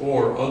minus,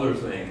 or other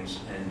things,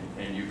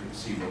 and you could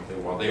see what they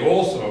were. They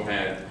also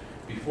had,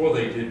 before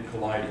they did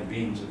colliding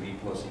beams of E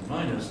plus E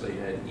minus, they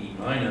had E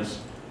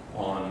minus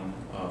on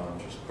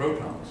just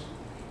protons,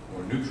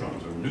 or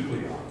neutrons, or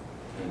nuclei.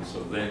 And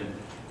so then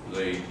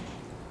they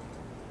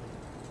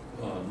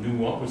knew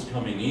what was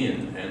coming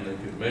in, and they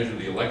could measure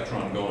the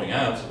electron going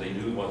out, so they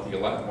knew what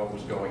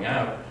was going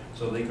out,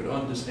 so they could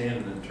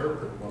understand and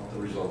interpret what the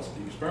results of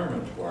the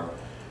experiments were.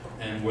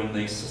 And when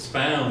they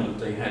found that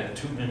they had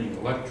too many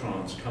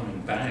electrons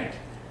coming back,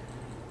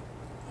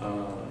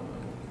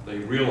 they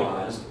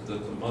realized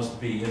that there must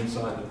be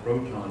inside the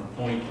proton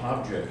point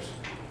objects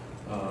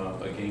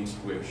against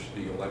which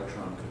the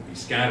electron could be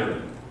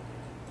scattering.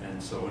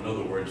 And so, in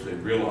other words, they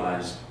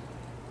realized,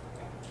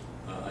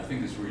 I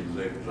think this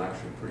realization was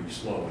actually pretty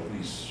slow, at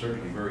least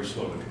certainly very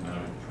slow to come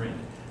out in print.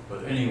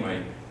 But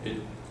anyway,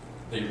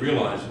 they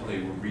realized that they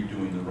were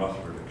redoing the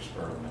Rutherford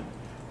experiment,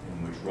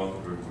 in which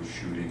Rutherford was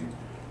shooting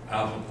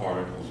alpha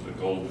particles at a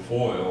gold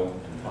foil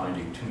and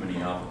finding too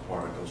many alpha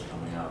particles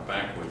coming out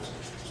backwards.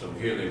 So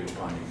here they were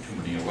finding too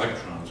many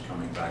electrons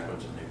coming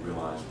backwards, and they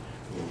realized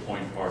there were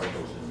point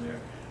particles in there,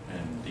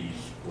 and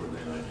these were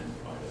then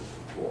identified as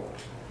quarks.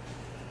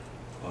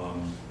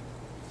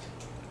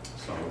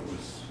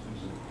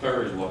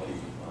 very lucky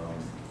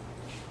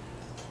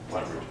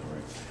laboratory.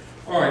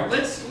 All right,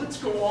 let's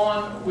go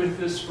on with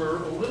this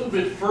for a little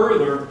bit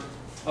further.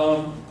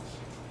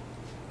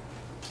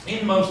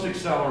 In most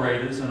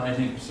accelerators, and I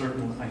think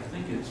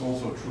it's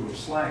also true of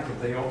SLAC, that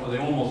they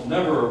almost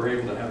never are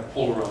able to have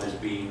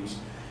polarized beams,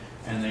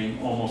 and they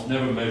almost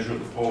never measure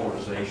the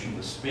polarization,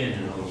 the spin,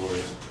 in other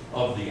words,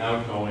 of the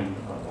outgoing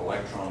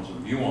electrons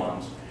and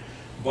muons.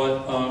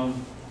 But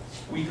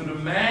we could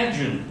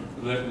imagine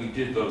that we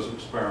did those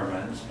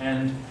experiments,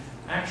 and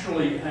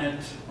actually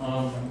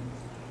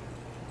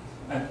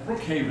at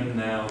Brookhaven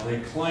now,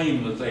 they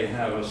claim that they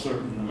have a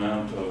certain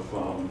amount of,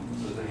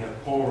 that they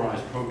have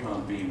polarized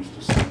proton beams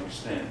to some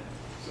extent.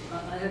 So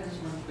I had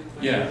just one quick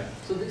question. Yeah.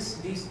 So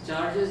these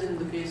charges in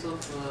the case of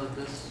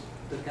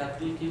the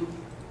capital Q,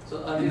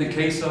 so are In the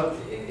case of?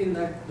 in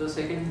that the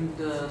second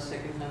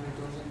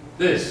Hamiltonian?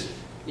 This.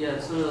 Yeah.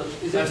 So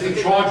is That's it the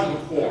treated charge like, of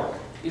the quark.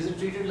 is it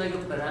treated like a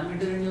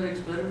parameter in your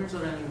experiments,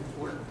 or I mean,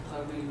 what?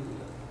 How do you?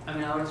 I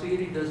mean, our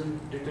theory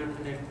doesn't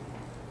determine it.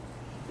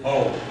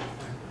 Oh.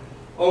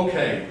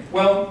 Okay,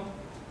 well,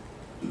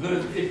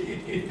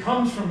 it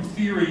comes from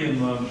theory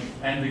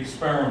and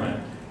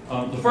experiment.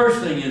 The first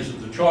thing is that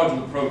the charge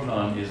of the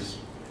proton is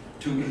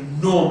to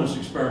enormous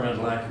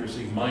experimental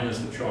accuracy minus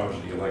the charge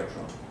of the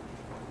electron.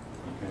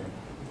 Okay?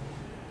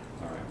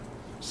 All right.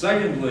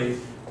 Secondly,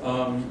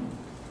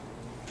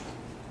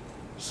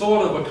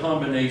 sort of a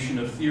combination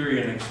of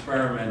theory and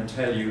experiment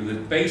tell you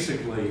that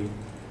basically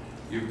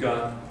you've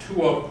got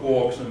 2 up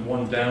quarks and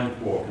 1 down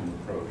quark in the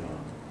proton.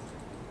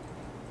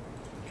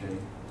 Okay.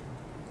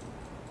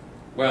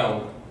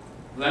 Well,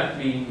 that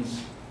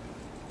means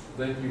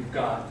that you've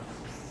got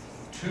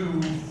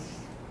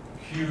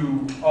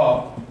 2q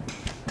up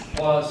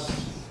plus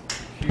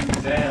q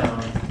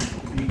down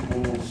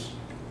equals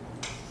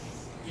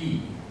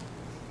E.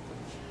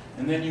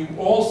 And then you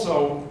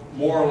also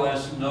more or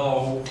less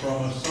know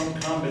from some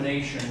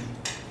combination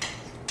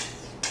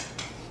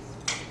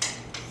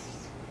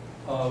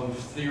of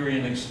theory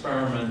and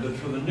experiment that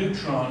for the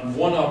neutron,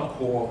 1 up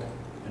quark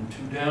and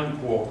 2 down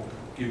quark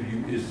give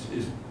you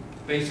is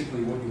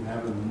basically what you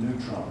have in the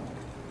neutron.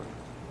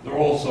 There are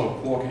also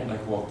quark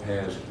anti-quark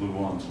pairs,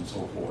 gluons, and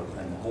so forth,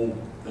 and the whole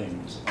thing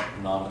is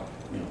not,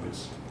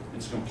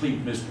 it's a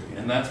complete mystery.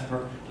 And that's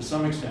to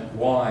some extent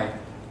why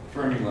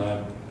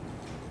Fermilab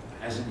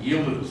hasn't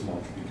yielded as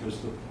much,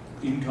 because the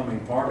incoming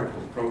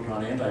particles,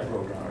 proton,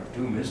 antiproton, are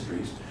 2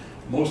 mysteries.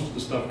 Most of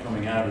the stuff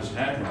coming out is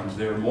hadrons.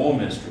 There are more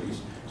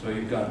mysteries. So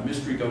you've got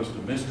mystery goes to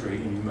mystery,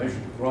 and you measure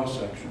the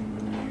cross-section,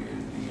 and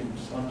you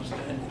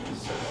understand it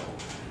is so.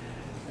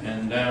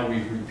 And now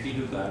we've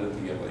repeated that at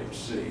the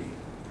LHC,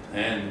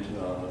 and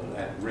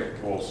at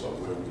RIC also,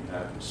 where we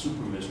have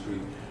super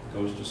mystery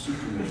goes to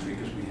super mystery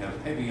because we have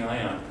heavy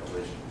ion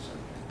collisions.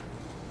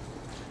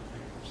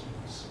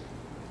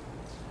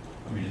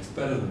 I mean, it's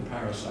better than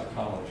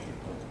parapsychology,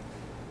 but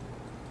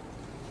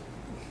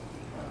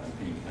I'm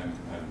being.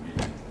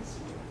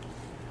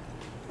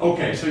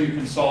 Okay, so you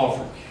can solve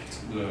for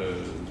the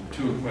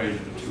 2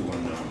 equations, the 2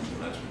 unknowns,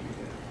 and that's what we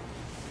get.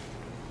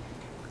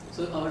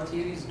 So our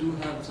theories do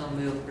have some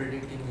way of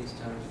predicting these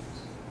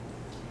charges.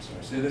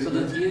 Sorry, say that So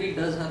again? the theory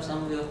does have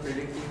some way of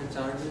predicting the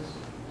charges,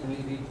 and we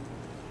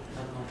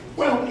have not.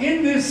 Well,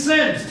 in this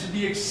sense, to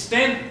the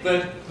extent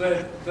that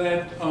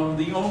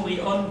the only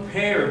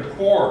unpaired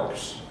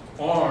quarks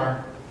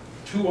are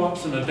 2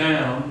 ups and a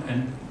down,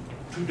 and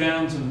 2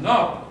 downs and an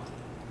up,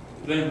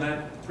 then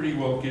that pretty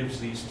well gives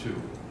these 2.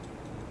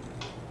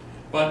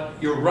 But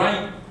you're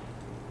right,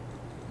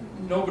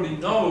 nobody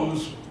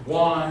knows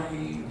why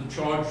the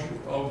charge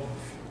of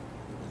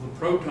the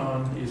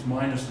proton is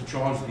minus the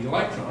charge of the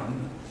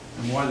electron,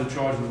 and why the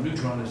charge of the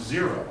neutron is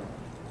 0.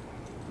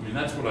 I mean,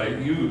 that's what I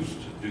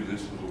used to do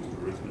this little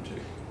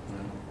arithmetic.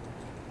 Right?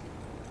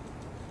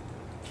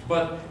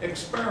 But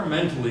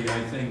experimentally,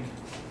 I think,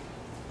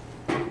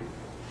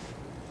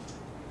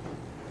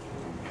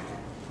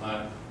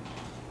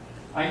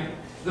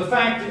 the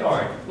fact, all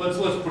right, let's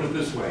put it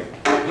this way.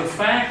 The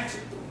fact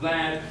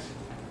that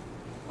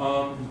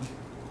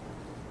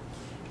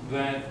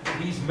that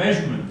these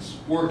measurements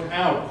work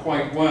out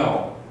quite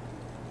well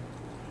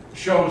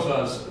shows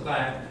us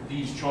that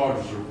these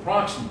charges are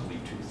approximately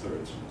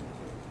 2/3.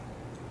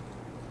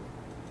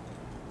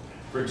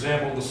 For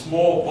example, the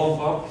small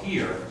bump up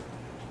here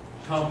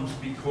comes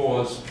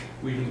because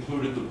we've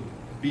included the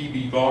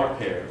BB bar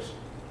pairs,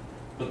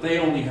 but they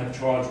only have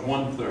charge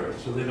 1/3,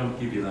 so they don't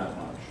give you that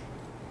much.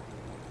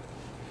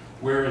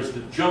 Whereas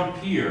the jump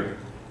here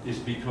is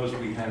because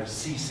we have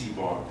CC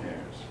bar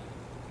pairs,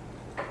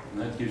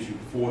 and that gives you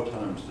 4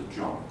 times the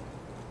jump.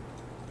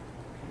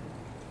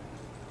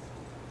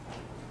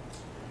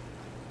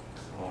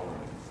 All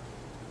right.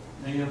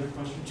 Any other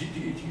questions? Do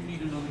you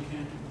need another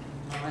canteen?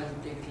 No, I'll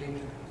take it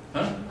later.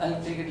 Huh?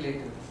 I'll take it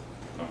later.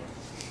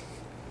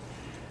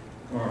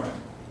 All right.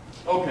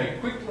 Okay,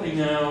 quickly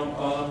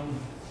now,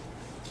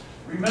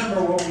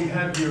 remember what we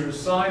have here is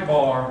psi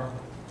bar,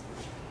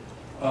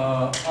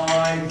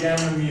 I,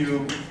 gamma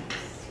mu,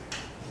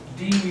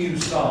 d mu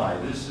psi.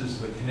 This is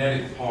the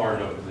kinetic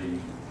part of the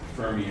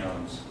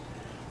fermions.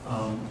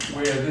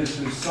 where this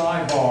is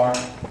psi bar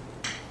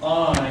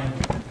I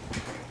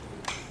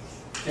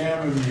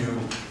gamma mu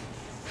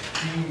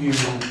d mu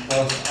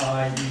plus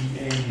I e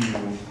a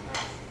mu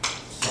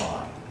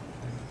psi.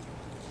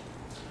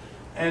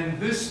 And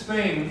this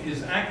thing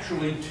is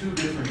actually two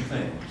different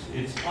things.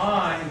 It's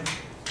I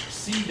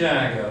c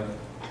dagger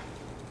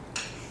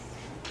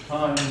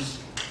times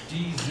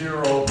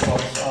d0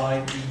 plus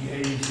I e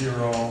a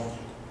 0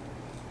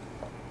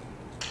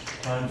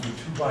 times the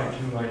 2 by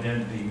 2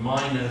 identity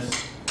minus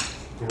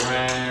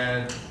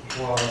grad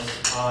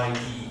plus I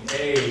e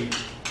a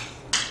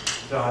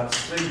dot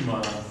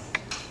sigma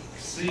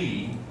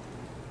c.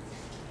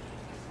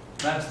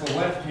 That's the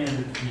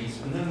left-handed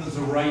piece, and then there's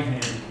a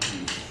right-handed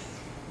piece,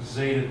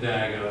 zeta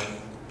dagger.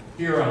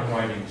 Here I'm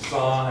writing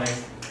psi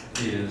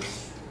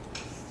is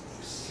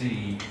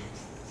c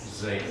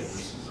zeta.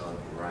 This is our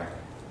direct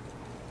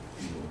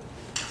field.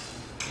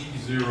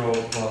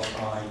 E0 plus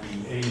I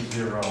e a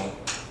 0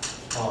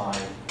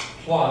 pi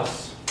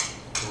plus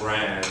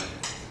grad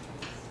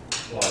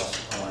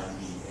plus I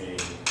e a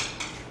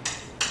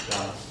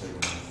dot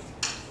sigma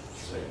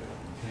zeta.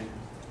 Okay?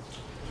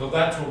 So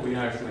that's what we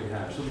actually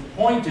have. So the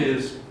point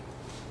is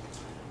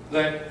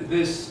that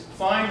this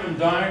Feynman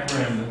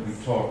diagram that we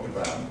talked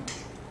about,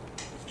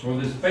 or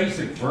this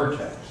basic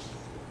vertex,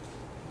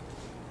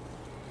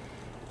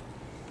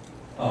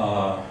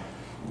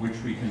 which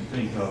we can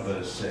think of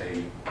as,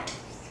 say,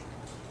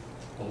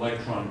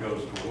 electron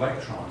goes to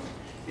electron,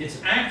 it's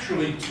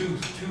actually two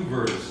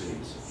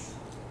vertices.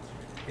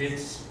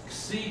 It's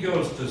C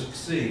goes to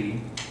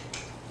C,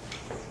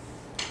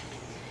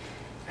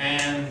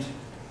 and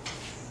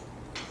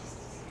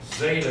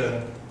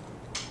zeta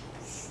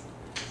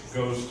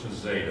goes to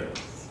zeta.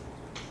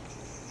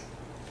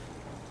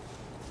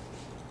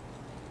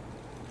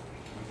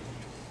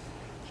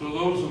 So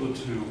those are the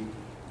two.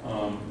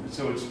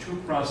 So it's two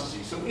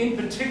processes. So in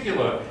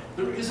particular,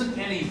 there isn't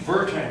any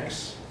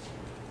vertex.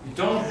 You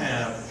don't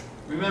have,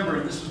 remember,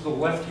 this is the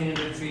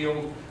left-handed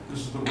field,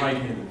 this is the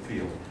right-handed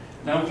field.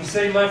 Now if you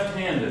say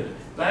left-handed,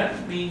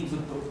 that means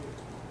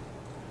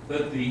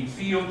that the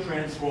field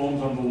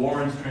transforms under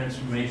Lorentz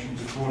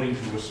transformations according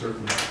to a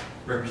certain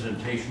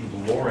representation of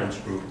the Lorentz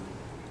group.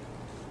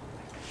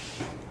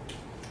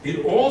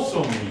 It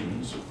also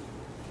means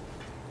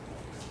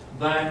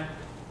that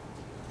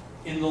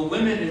in the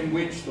limit in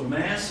which the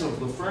mass of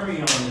the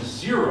fermion is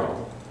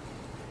 0,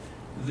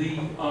 the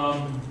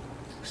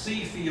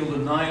C field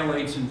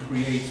annihilates and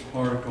creates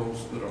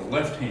particles that are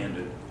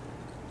left-handed,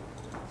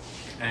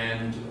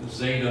 and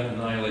zeta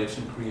annihilates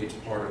and creates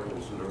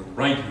particles that are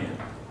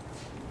right-handed.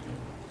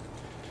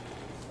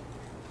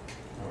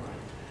 All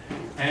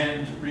right.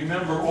 And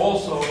remember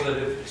also that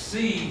if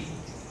C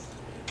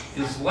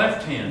is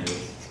left-handed,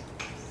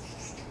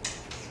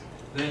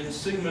 then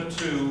sigma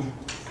 2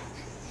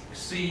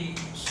 C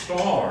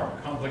star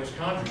complex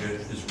conjugate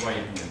is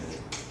right-handed.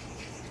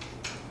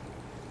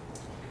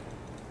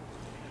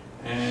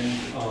 And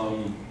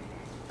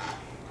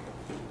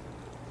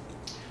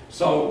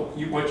so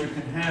what you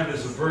can have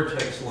is a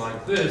vertex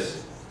like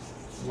this,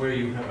 where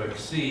you have a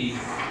C,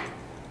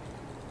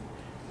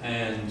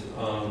 and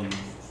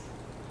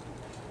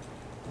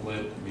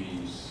let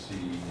me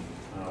see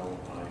how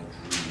I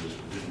drew this.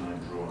 Didn't I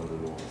draw it at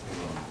all?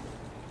 Hold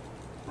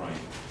on.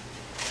 Right.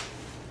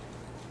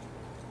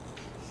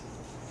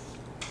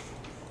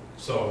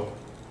 So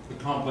the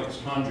complex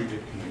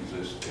conjugate can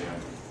exist there.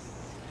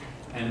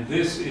 And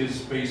this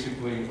is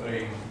basically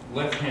a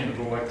left-handed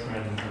electron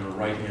and a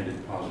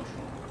right-handed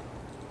positron.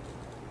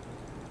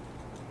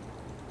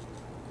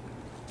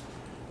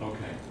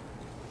 Okay.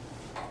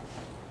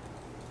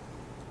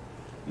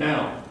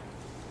 Now,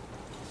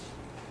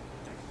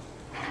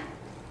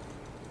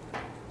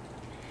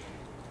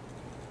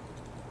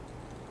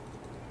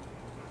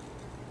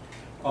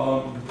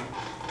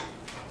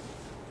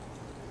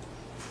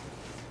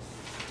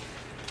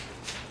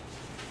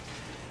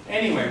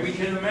 anyway, we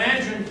can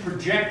imagine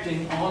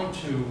projecting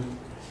onto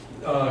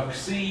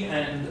C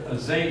and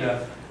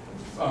zeta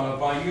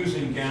by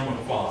using gamma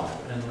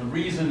 5. And the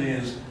reason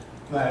is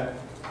that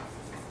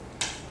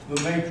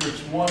the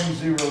matrix 1,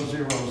 0,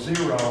 0,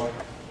 0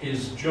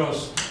 is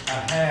just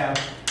a half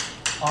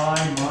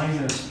I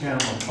minus gamma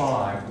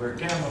 5, where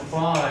gamma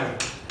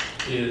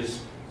 5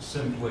 is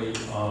simply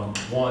 1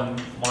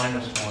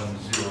 minus 1,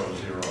 0,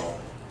 0.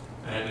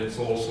 And it's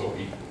also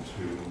equal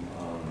to,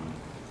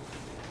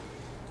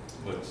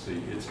 let's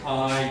see, it's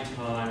I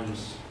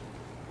times,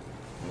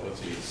 well,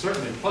 let's see, it's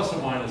certainly plus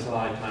or minus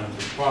I times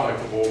the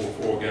product of all the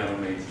 4 gamma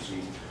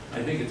matrices.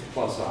 I think it's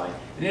plus I.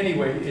 And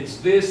anyway, it's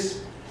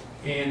this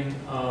in,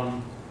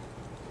 let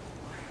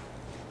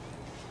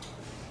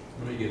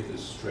me get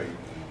this straight.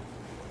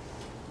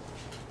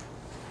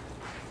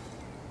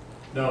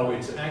 No,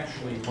 it's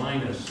actually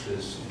minus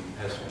this in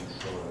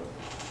Peskin-Schroeder.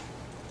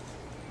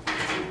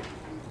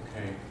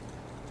 Okay.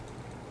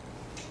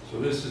 So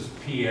this is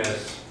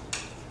PS,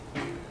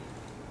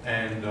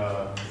 and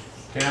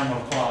gamma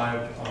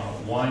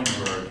 5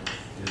 Weinberg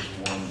is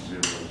 1,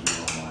 0,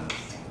 0,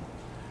 minus 1.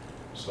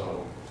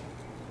 So,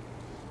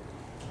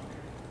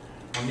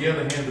 okay. On the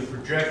other hand, the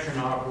projection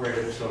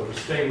operator, so to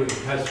stay with the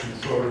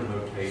Peskin-Schroeder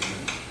notation,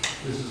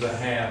 this is a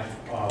half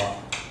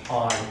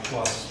I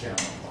plus gamma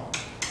phi.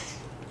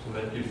 So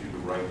that gives you the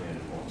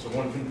right-handed one. So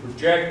one can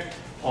project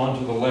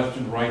onto the left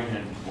and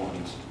right-handed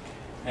ones.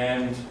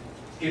 And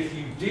if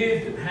you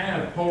did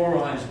have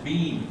polarized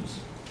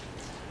beams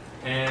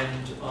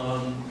and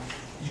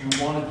you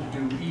wanted to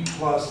do E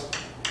plus,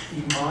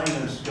 E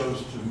minus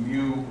goes to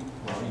mu,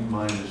 well, E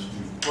minus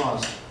mu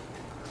plus,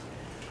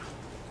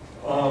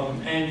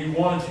 and you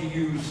wanted to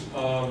use,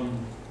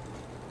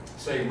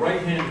 say,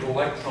 right-handed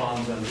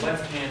electrons and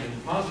left-handed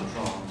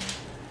positrons,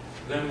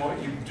 then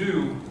what you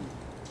do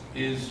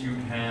is you'd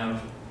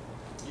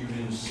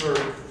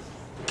insert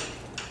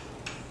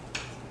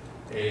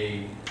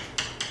a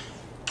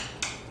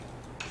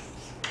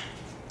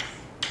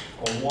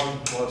 1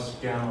 plus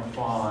gamma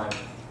phi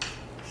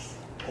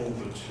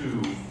over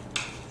 2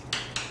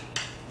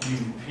 mu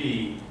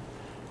p,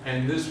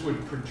 and this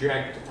would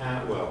project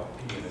at, well,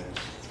 p and s.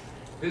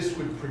 This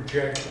would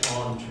project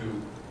onto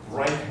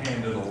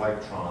right-handed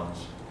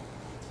electrons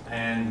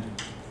and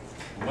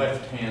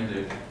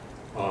left-handed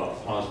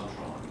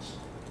positrons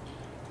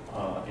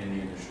in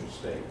the initial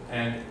state.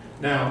 And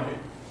now,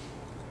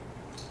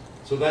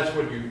 so that's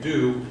what you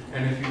do.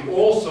 And if you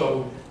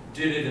also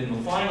did it in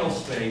the final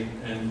state,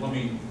 and let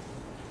me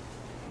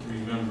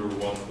remember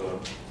what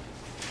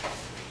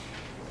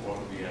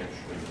we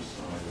actually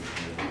decided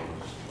here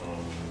was.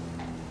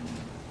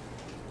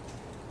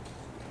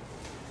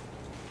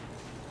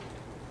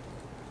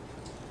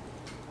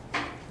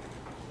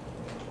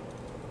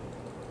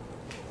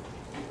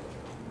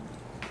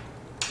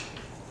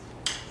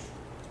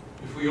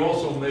 If we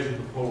also measure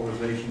the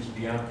polarizations of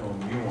the outgoing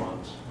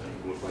muons, then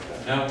it would look like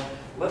that. Now,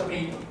 let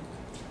me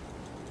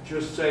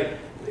just say,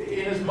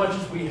 in as much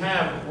as we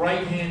have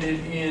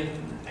right-handed in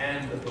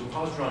and the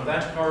positron,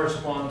 that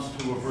corresponds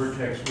to a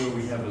vertex where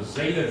we have a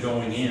zeta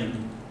going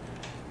in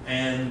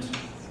and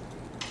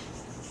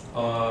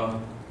a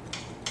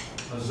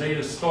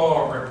zeta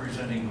star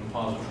representing the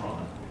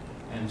positron.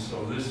 And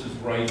so this is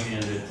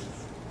right-handed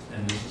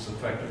and this is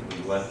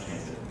effectively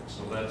left-handed.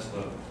 So that's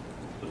the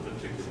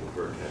particular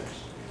vertex.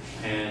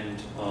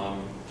 And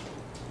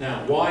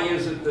now, why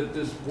is it that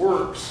this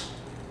works?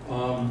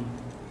 Oh,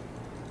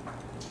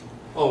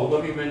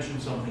 let me mention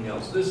something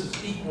else. This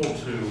is equal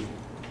to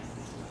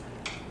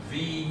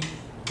V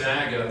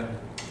dagger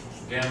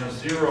gamma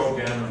 0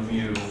 gamma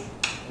mu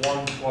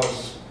 1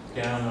 plus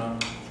gamma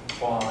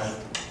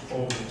 5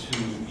 over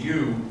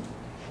 2u.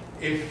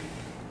 If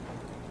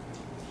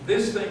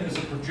this thing is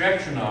a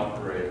projection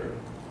operator,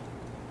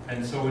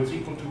 and so it's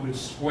equal to its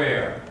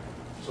square,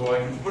 so I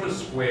can put a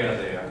square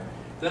there.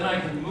 Then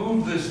I can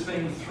move this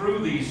thing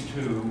through these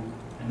two,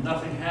 and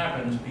nothing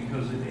happens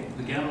because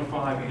the gamma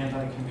 5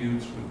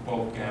 anti-commutes with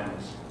both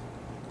gammas.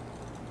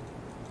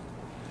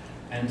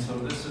 And so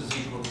this is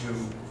equal to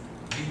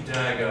V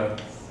dagger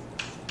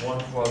 1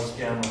 plus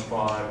gamma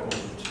 5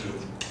 over 2.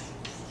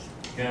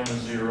 Gamma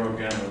 0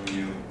 gamma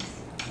mu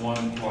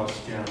 1 plus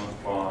gamma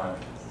 5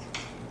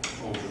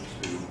 over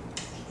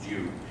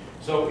 2u.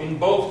 So in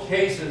both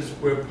cases,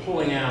 we're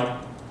pulling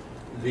out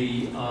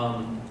the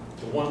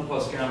 1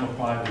 plus gamma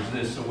 5 is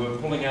this, so we're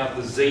pulling out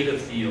the zeta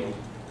field,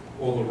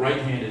 or the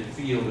right-handed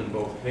field in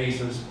both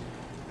cases,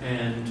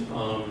 and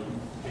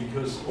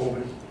because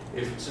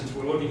since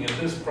we're looking at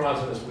this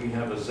process, we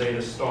have a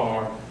zeta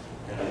star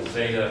and a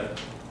zeta,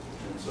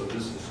 and so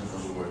this is, in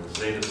other words,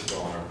 zeta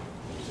star,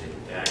 zeta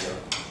dagger,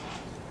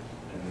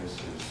 and this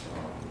is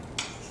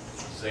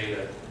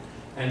zeta.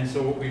 And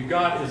so what we've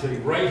got is a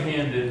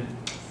right-handed,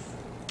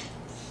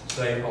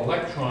 say,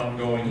 electron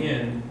going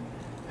in,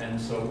 and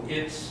so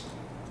it's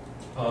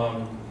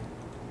how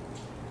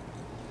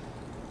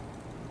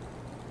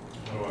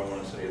do I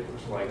want to say it?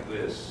 Looks like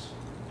this.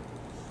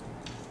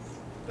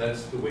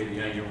 That's the way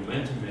the angular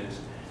momentum is.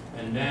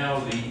 And now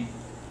the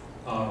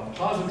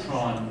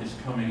positron is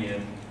coming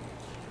in,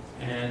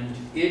 and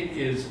it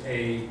is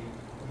a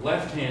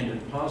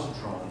left-handed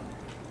positron.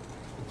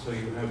 So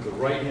you have the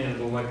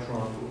right-handed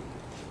electron,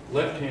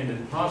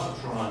 left-handed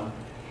positron,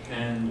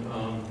 and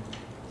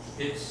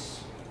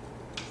its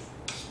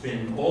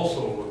spin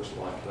also looks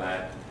like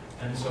that.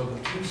 And so the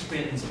two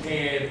spins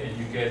add, and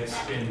you get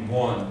spin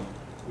 1,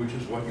 which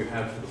is what you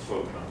have for the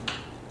photon.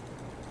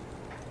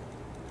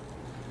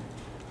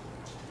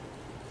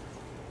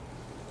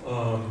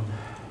 All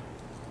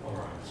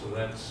right, so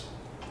that's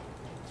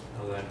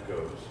how that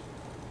goes.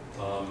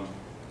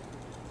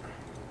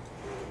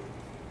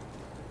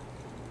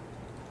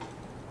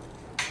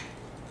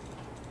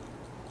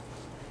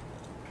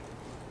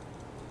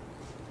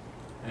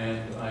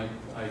 And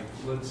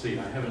let's see,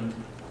 I haven't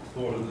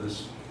thought of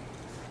this.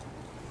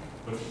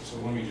 But, so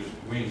let me just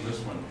wing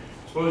this one.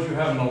 Suppose you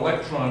have an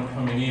electron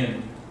coming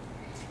in,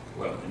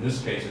 well, in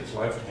this case it's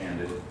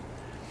left-handed,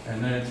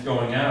 and then it's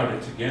going out,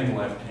 it's again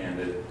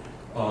left-handed.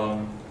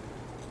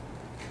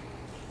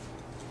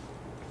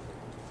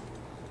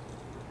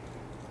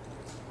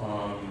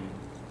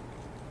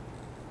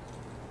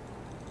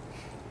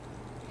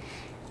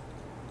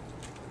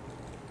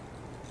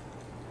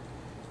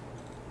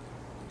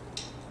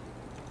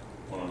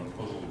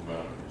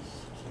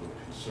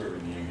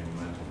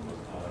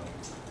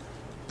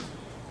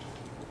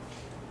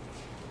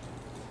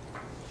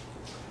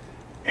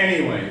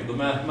 Anyway, the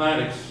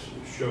mathematics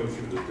shows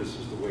you that this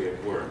is the way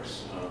it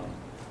works.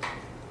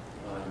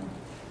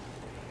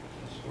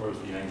 As far as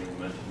the angular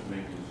momentum,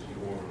 maybe the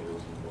orbital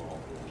is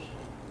involved also.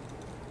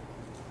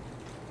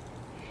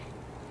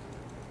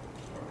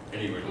 All right,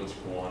 anyway, let's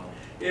go on.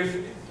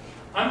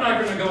 I'm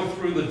not going to go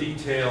through the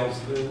details.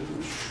 The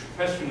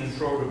Peskin and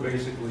Schroeder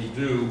basically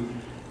do.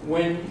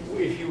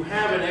 If you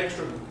have an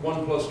extra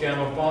 1 plus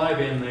gamma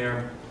 5 in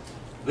there,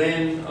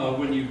 then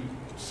when you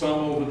sum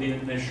over the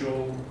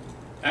initial,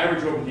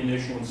 average over the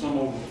initial and sum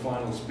over the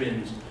final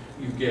spins,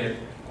 you get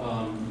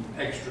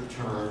extra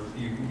term.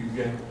 You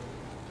get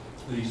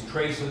these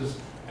traces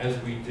as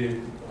we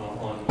did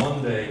on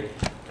Monday,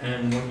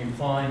 and what you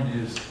find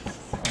is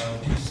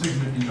d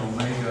sigma d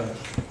omega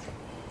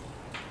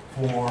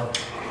for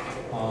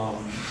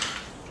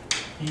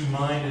E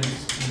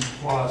minus E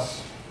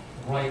plus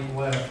right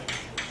left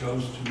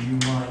goes to mu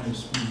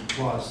minus E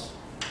plus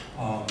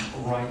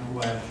right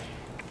left.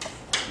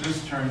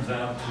 This turns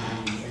out to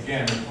be,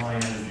 again, at high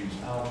energies,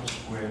 alpha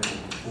squared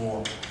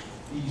over 4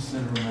 E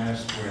center of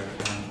mass squared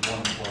times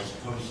 1 plus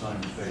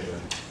cosine theta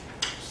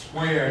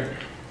squared.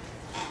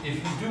 If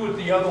you do it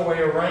the other way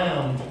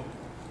around,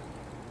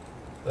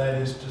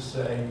 that is to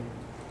say,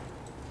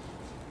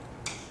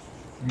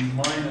 mu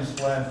minus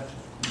left,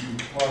 mu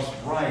plus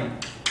right,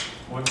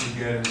 what you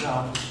get is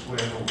alpha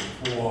squared over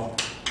 4,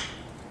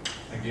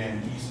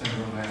 again, E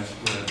center of mass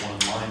squared 1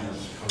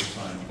 minus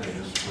cosine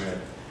theta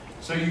squared.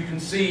 So you can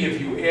see if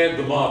you add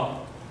them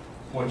up,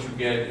 what you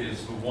get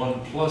is the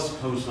 1 plus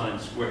cosine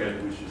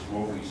squared, which is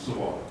what we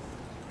saw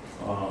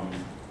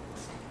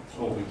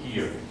over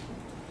here.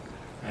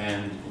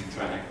 And in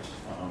fact,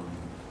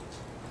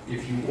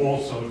 if you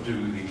also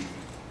do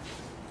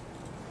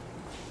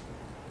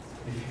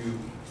if you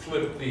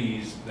flip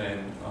these,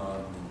 then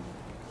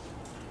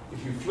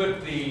if you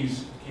flip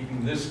these,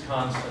 keeping this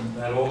constant,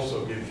 that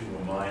also gives you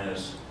a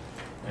minus.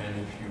 And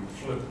if you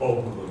flip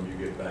both of them, you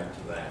get back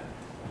to that.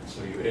 And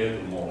so you add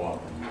them all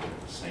up and you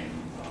get the same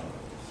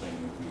thing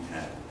that we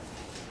had.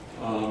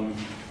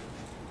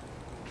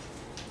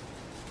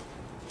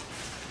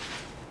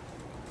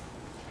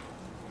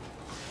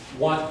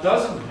 What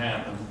doesn't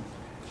happen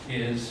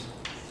is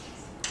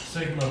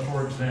sigma,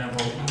 for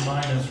example, E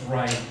minus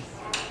right,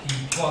 E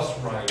plus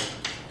right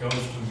goes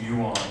to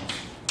muons.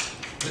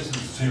 This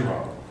is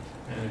 0.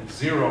 And it's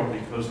 0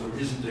 because there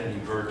isn't any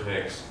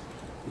vertex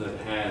that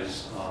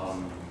has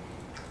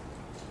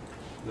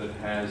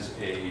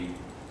a,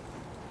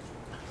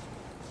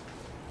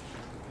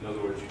 in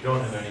other words, you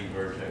don't have any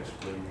vertex,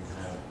 but you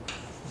have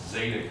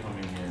zeta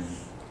coming in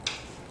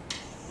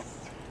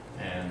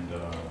and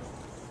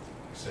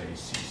say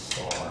C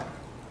star,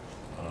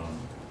 like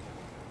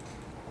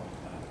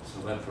that. So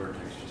that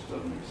vertex just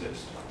doesn't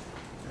exist.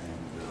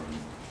 And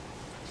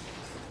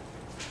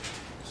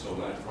so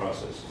that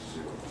process is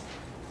 0.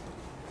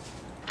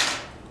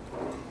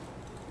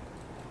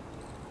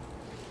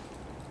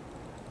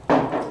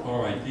 All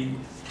right,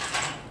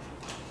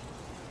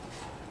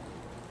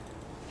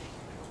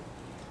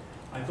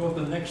 I thought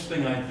the next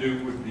thing I'd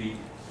do would be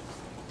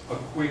a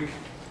quick,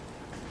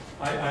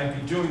 I'd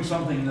be doing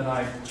something that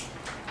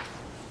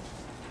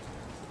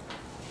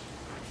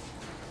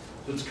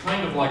that's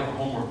kind of like the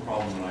homework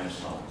problem that I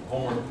assigned. The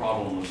homework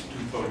problem was 2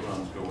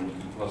 photons go into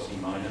E plus E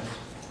minus.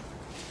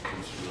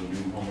 This is a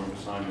new homework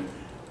assignment,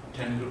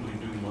 tentatively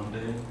due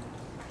Monday.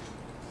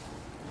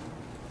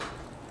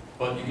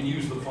 But you can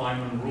use the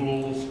Feynman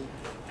rules,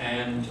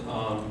 and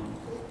all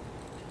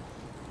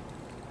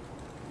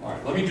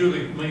right. Let me do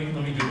the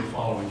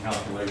following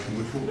calculation,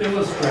 which will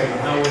illustrate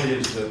how it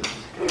is that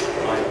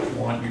I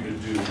want you to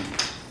do.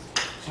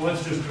 So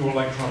let's just do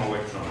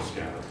electron-electron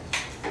scattering.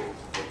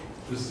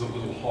 This is a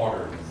little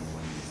harder than the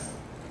one you have.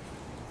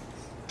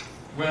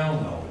 Well,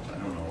 no, I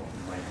don't know.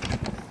 It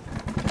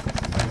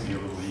might be a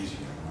little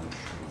easier. I'm not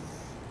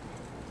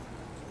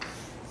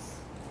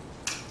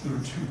sure. There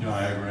are 2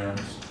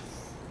 diagrams.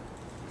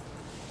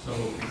 So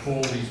we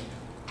call these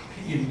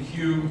P and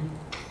Q,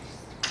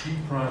 P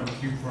prime,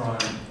 Q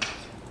prime,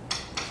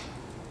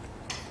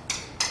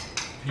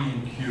 P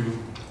and Q,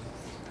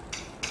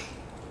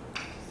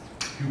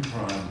 Q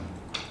prime,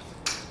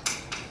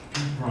 P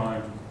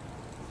prime.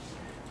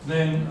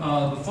 Then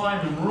the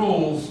Feynman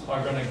rules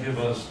are going to give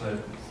us that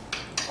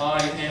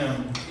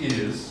IM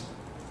is,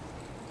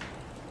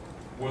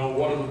 well,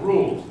 what are the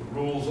rules? The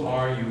rules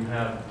are you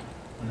have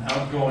an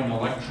outgoing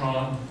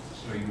electron,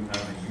 so you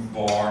have a U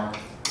bar,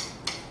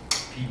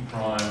 P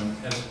prime,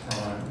 S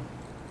prime.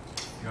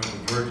 You have a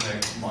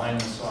vertex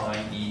minus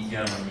I, E,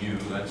 gamma, mu,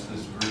 that's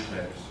this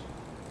vertex.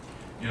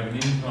 You have an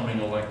incoming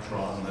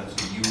electron, that's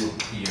a U of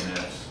P and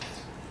S.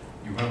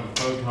 You have a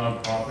photon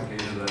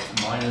propagator,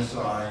 that's minus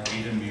I,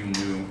 eta mu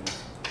nu,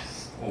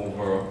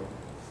 over,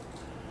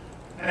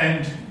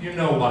 and you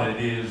know what it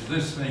is.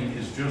 This thing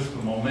is just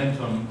the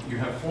momentum. You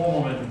have 4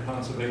 momentum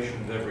conservation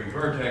with every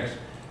vertex.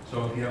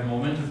 So if you have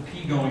momentum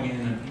P going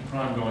in and P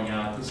prime going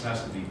out, this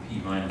has to be P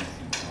minus P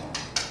prime.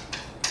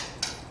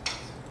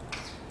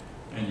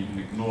 And you can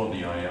ignore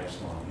the I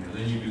epsilon here.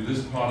 Then you do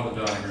this part of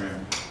the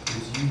diagram.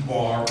 It's U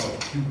bar of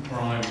Q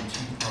prime,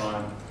 T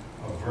prime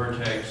of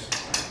vertex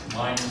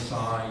minus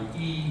I,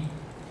 E,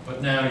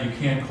 but now you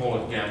can't call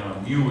it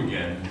gamma mu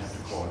again, you have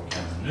to call it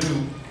gamma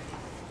nu.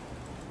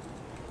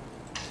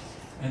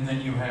 And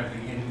then you have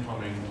the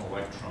incoming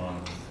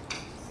electron,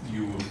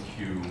 U of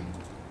Q,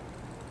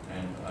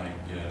 and I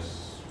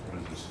guess,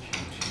 what is this,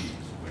 QT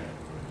is the way I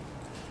put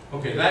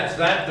it. Okay, that's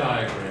that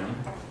diagram.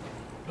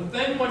 But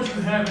then what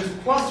you have is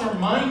plus or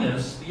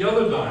minus the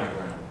other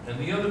diagram. And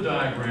the other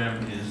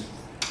diagram is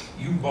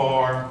U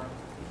bar,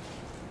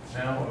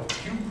 now of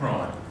Q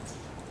prime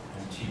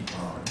and T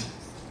prime,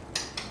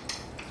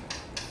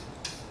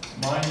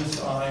 minus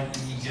I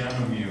E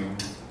gamma mu,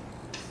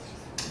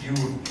 U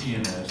of P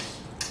and S,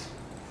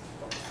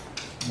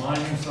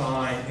 minus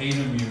I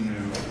eta mu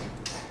nu,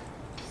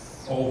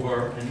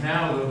 over, and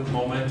now the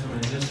momentum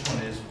in this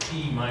one is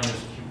P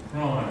minus Q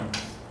prime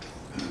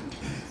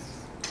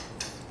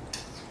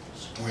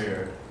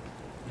squared.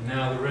 And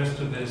now the rest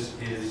of this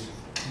is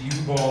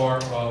U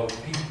bar of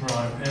P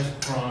prime S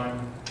prime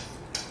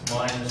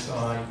minus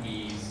I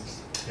E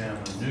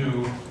gamma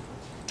nu,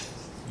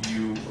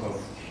 U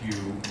of Q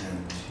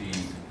and T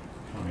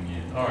coming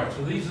in. All right,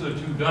 so these are the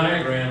two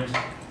diagrams.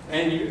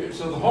 And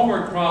so the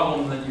homework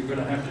problem that you're going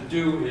to have to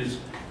do is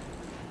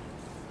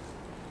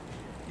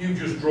you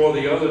just draw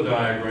the other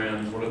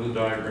diagrams, whatever the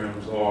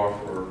diagrams are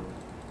for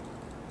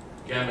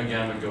gamma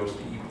gamma goes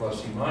to E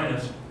plus E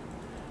minus,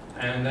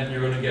 and then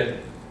you're going to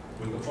get,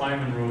 with the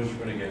Feynman rules, you're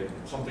going to get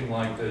something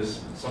like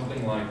this and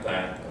something like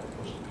that. That's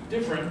supposed to be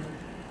different.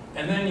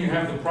 And then you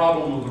have the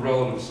problem of the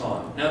relative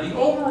sign. Now the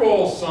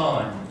overall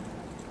sign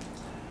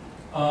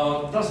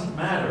doesn't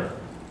matter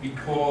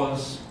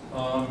because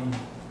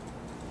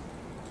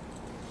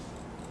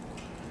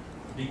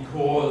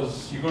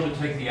you're going to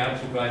take the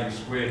absolute value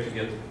squared to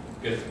get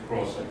the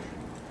cross-section.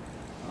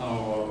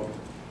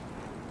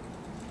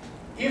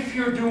 If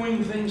you're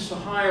doing things to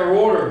higher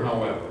order,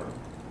 however,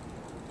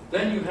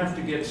 then you have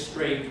to get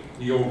straight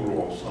the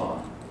overall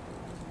sign,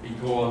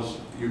 because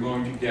you're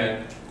going to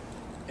get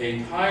a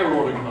higher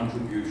order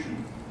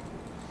contribution,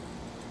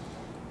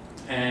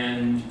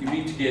 and you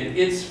need to get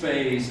its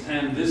phase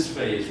and this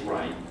phase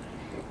right.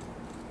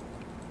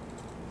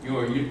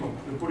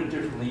 To put it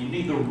differently, you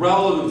need the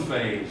relative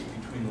phase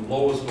between the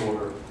lowest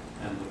order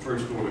and the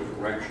first order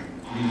correction.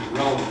 You need the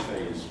relative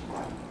phase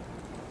right.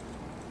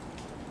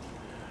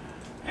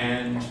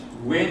 And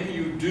when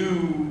you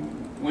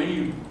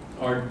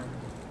are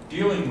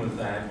dealing with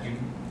that,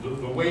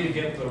 the way to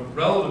get the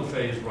relative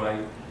phase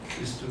right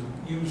is to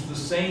use the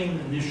same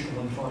initial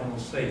and final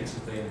states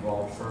if they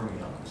involve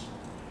fermions.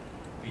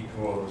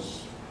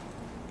 Because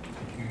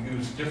if you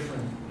use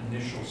different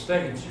initial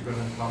states, you're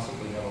going to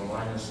possibly have a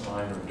minus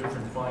sign or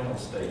different final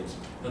states.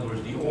 In other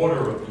words, the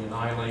order of the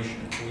annihilation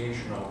and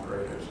creation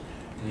operators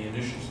in the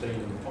initial state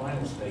and the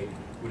final state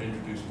would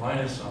introduce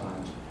minus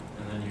signs,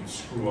 and then you'd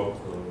screw up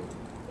the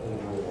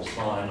overall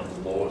sign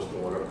of the lowest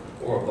order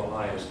or of the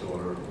highest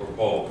order, or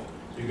both.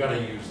 So you've got to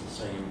use the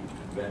same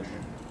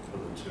convention for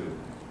the two.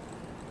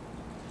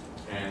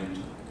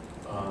 And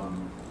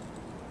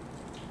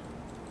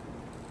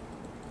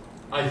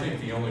I think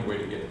the only way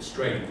to get it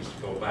straight is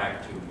to go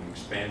back to the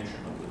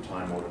expansion of the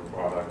time order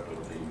product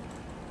of the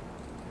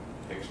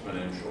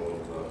exponential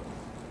of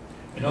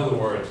the. In other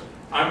words,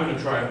 I'm going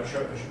to try to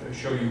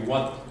show you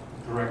what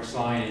direct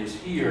sign is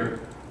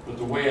here, but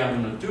the way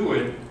I'm going to do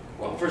it,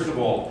 well, first of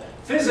all,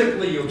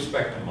 physically you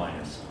expect a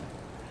minus sign,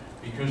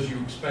 because you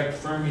expect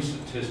Fermi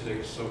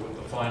statistics, so with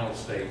the final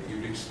state,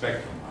 you'd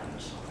expect a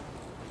minus sign.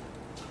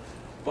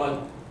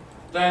 But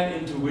that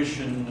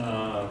intuition,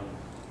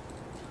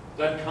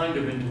 that kind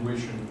of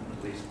intuition,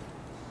 at least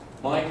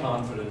my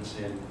confidence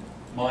in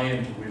my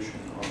intuition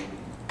on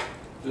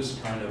this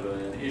kind of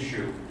an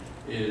issue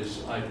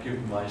is I've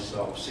given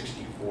myself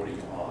 60-40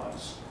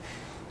 odds,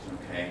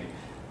 okay?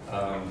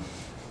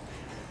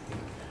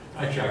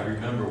 Actually, I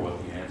remember what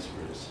the answer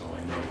is, so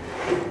I know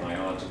my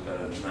odds are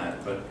better than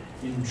that. But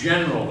in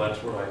general,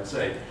 that's what I'd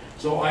say.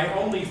 So I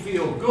only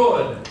feel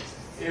good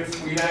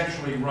if we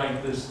actually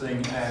write this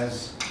thing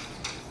as,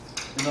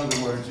 in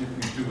other words, if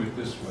we do it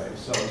this way.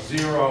 So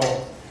 0,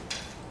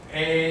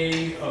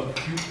 A of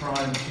Q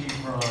prime T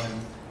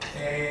prime,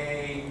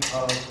 A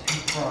of P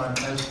prime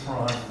S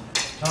prime,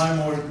 time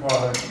order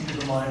product, e to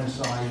the minus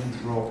I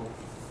integral.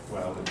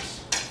 Well, it's,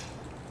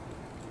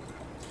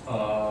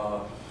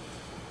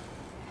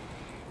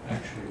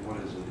 actually, what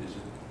is it? Is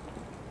it,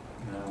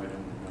 no, I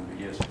don't remember.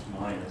 Yes, it's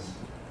minus.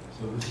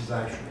 So this is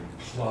actually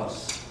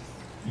plus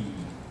E.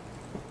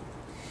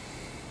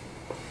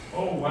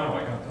 Oh, wow,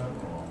 I got that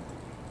wrong.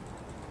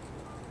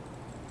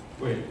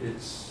 Wait,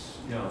 it's,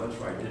 yeah, that's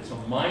right. It's a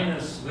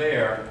minus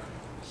there,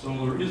 so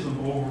there is an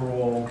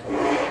overall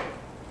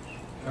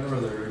error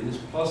there. It is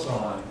plus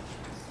I,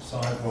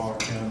 psi bar,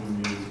 gamma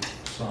mu,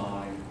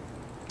 psi,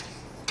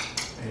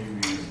 A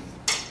mu,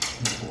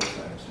 equals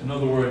X. In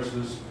other words,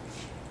 this,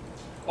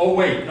 oh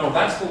wait, no,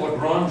 that's the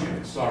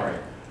Lagrangian, sorry.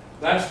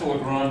 That's the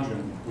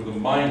Lagrangian with a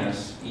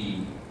minus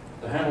E.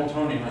 The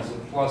Hamiltonian has a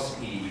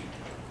plus E,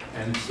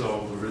 and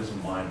so there is a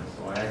minus,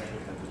 so I actually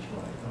had this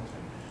right.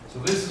 Okay. So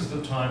this is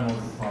the time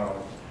order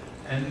product.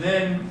 And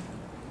then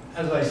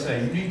as I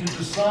say, you need to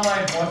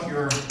decide what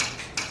your...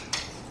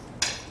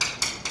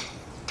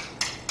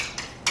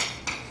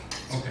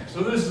 Okay,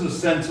 so this is a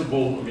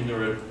sensible, I mean,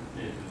 there are,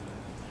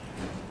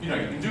 you know,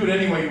 you can do it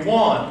any way you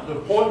want. The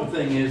important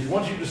thing is,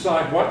 once you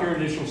decide what your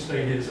initial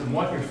state is and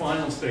what your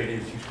final state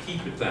is, you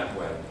keep it that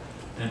way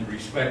and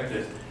respect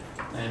it.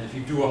 And if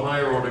you do a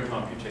higher order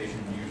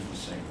computation, you use the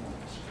same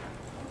ones.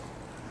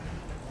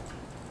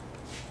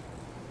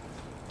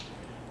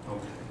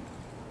 Okay.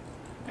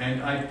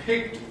 And I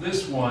picked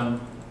this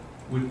one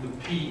with the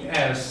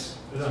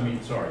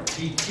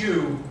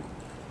PQ,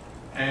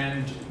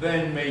 and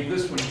then made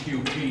this one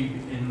QP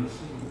in the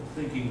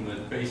thinking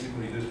that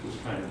basically this was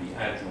kind of the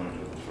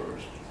adjoint of the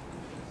first.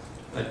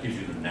 That gives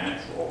you the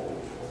natural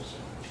overall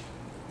symmetry.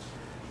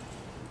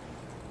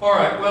 All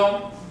right,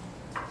 well,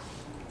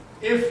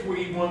 if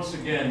we once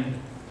again,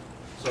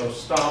 so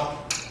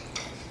stop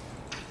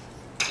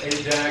a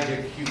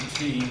dagger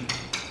QT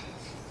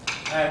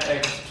at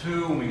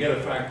x2, and we get a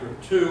factor of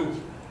 2,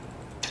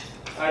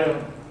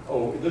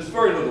 there's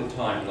very little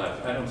time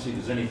left. I don't see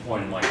there's any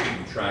point in my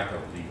keeping track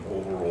of the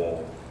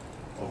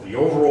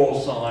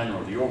overall sign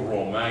or the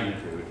overall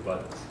magnitude,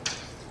 but,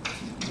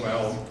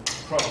 well,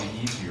 probably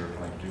easier if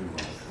I do,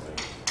 actually.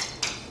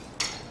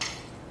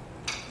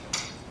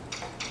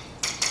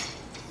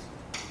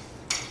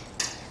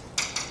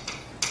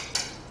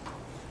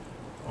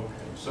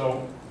 Okay,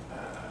 so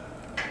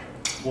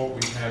what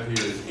we have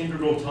here is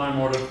integral time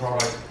order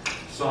product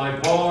psi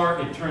bar.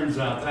 It turns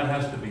out that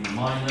has to be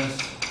minus.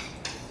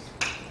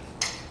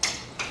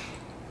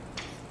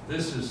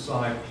 This is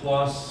psi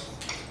plus.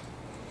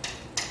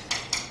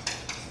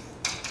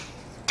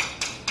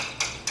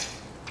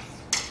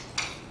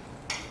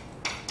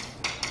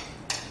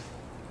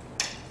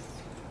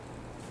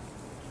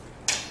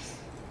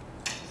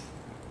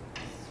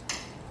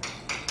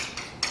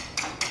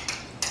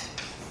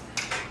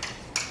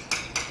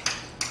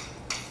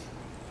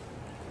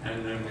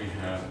 And then we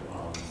have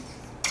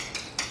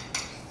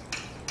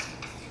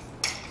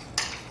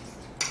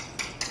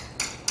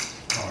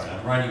all right,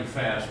 I'm writing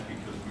fast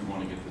because we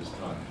want to get this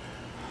done.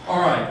 All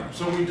right,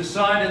 so we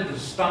decided to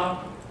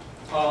stop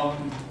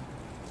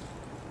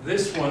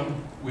this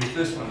one with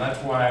this one. That's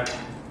why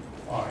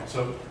all right,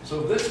 so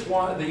this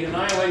one, the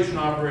annihilation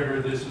operator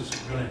of this is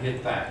going to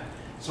hit that.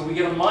 So we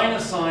get a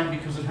minus sign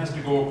because it has to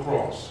go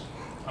across.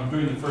 I'm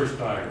doing the first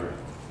diagram.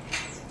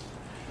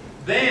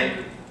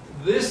 Then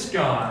this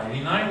guy, the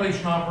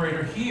annihilation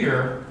operator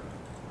here,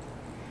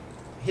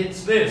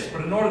 hits this,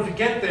 but in order to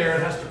get there,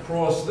 it has to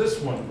cross this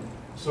one,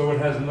 so it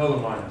has another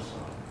minus sign.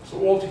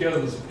 So altogether,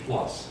 there's a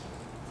plus.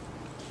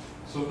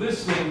 So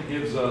this thing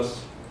gives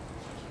us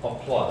a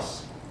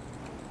plus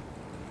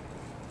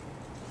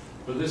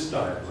for this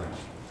diagram.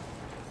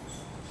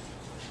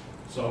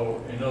 So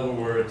in other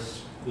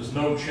words, there's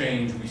no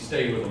change, we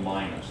stay with a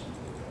minus.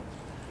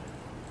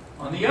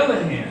 On the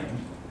other hand,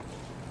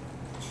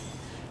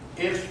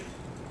 if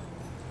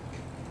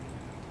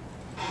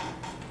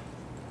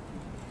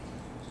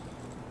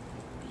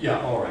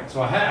all right,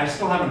 so I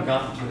still haven't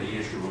gotten to the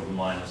issue of the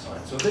minus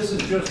sign. So this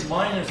is just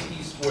minus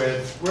e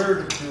squared, square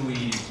root of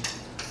 2e's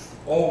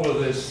over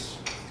this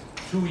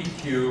 2e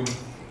cubed,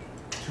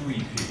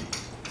 2ep.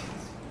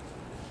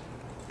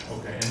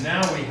 Okay, and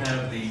now we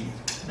have the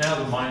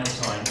minus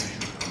sign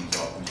issue comes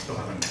up. We still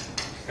haven't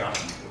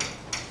gotten to it.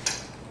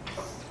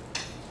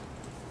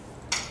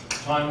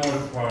 Time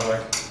order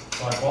product,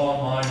 psi bar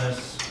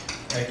minus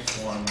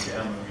x1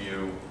 gamma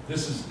mu.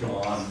 This is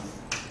gone.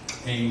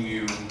 A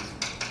mu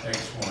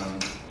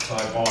x1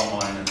 psi bar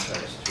minus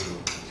x2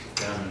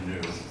 gamma nu,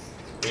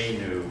 a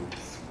nu,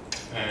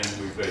 and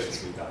we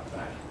basically got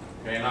that.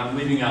 Okay, and I'm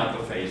leaving out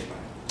the phase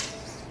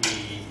factor,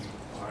 e,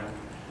 all right,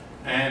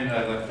 and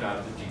I left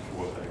out the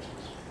d4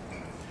 phases.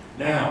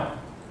 Now,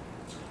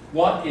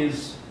 what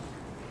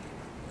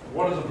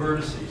are the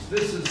vertices?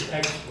 This is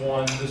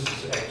x1, this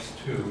is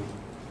x2.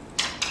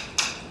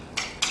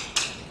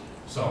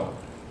 So,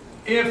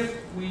 if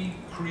we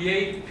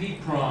create p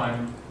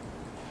prime,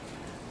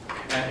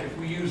 and if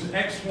we use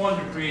x1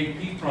 to create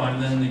p prime,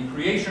 then the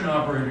creation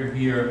operator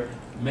here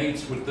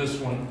mates with this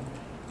one,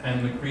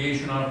 and the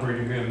creation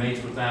operator here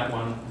mates with that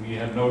one. We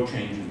have no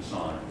change in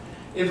sign.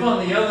 If,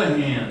 on the other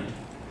hand,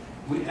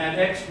 at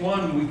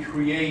x1 we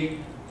create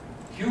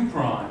q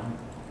prime,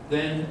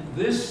 then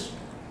this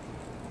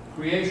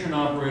creation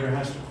operator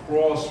has to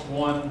cross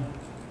one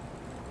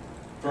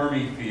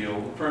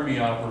Fermi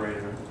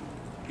operator,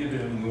 give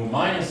it a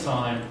minus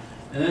sign,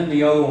 and then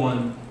the other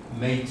one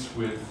mates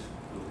with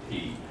the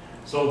p.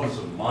 So there's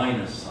a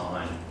minus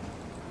sign,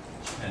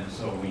 and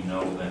so we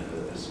know then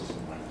that this is a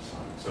minus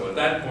sign. So at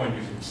that point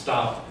you can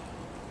stop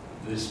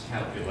this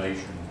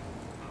calculation,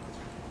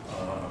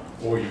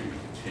 or you can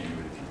continue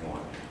it if you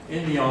want.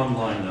 In the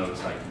online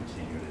notes I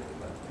continued it.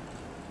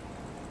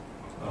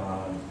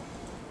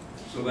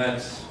 So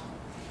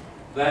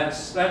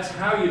that's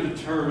how you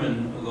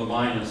determine the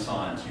minus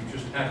signs. You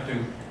just have to,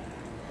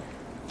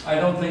 I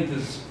don't think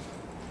there's,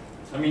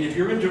 I mean, if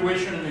your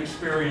intuition and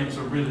experience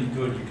are really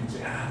good, you can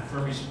say,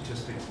 Fermi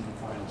statistics in the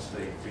final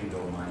state,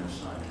 bingo, minus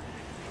sign.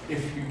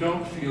 if you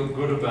don't feel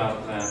good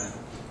about that,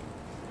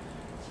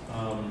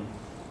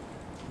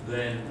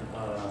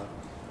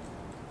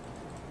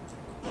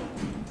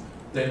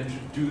 then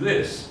do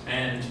this.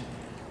 And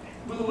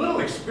with a little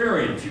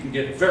experience, you can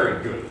get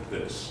very good at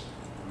this.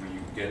 I mean,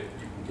 you can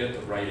get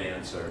the right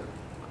answer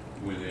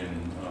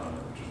within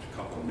just a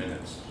couple of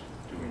minutes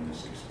doing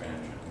this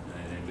expansion.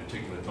 And in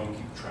particular, don't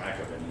keep track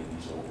of any of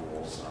these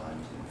overall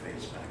signs and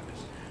phase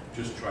factors.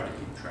 Just try to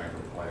keep track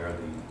of where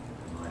the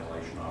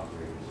annihilation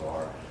operators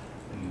are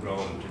in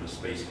relative to the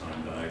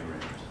space-time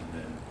diagrams, and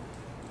then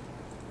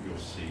you'll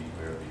see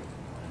where the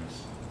minus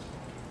signs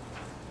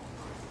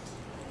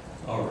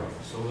are. All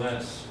right, so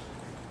that's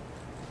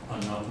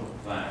enough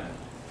of that.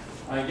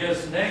 I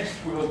guess next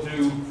we'll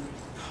do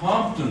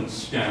Compton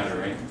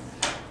scattering,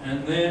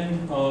 and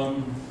then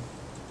I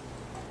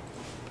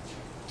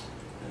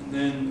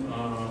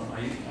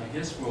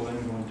guess we'll then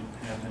go into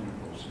path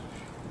intervals,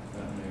 if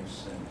that makes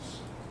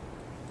sense.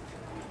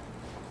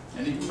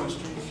 Any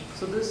questions?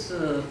 So this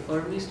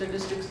Fermi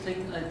statistics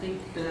thing, I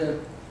think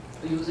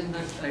using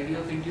that idea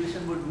of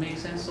intuition would make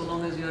sense so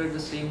long as you are at the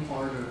same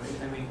order,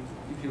 right? I mean,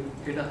 if you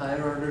get a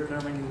higher order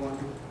term and you want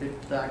to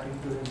fit that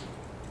into it,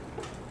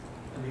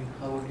 I mean,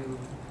 how would you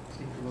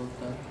think about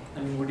that?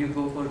 I mean, would you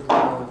go for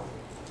the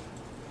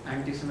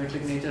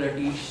anti-symmetric nature at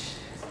each?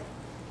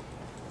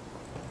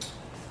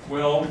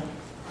 Well,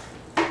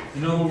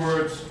 in other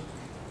words,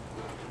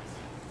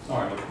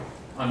 sorry,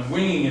 I'm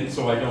winging it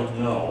so I don't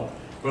know,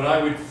 but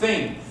I would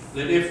think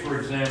that if, for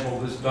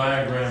example, this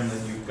diagram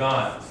that you've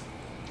got,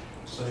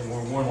 say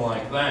were one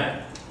like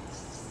that,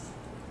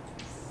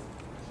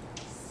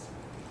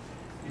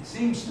 it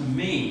seems to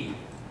me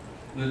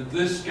that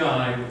this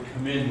guy would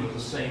come in with the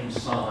same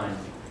sign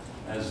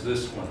as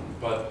this one,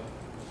 but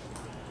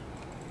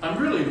I'm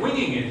really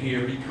winging it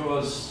here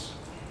because,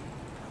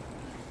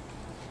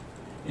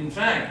 in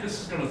fact,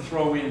 this is going to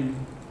throw in,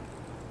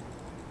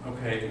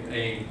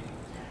 okay,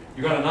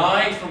 you got an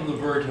eye from the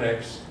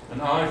vertex, an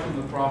eye from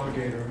the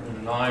propagator, and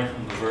an eye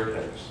from the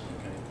vertex.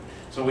 Okay?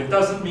 So it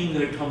doesn't mean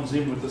that it comes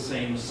in with the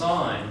same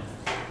sign,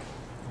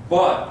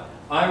 but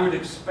I would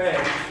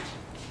expect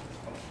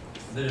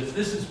that if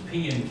this is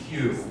P and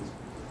Q,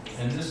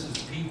 and this is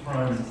P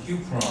prime and Q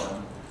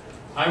prime,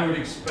 I would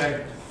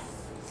expect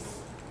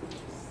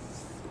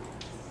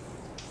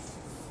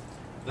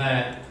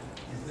that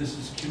if this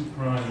is Q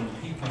prime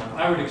and P prime,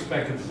 I would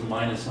expect that there's a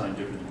minus sign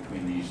difference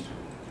between these two.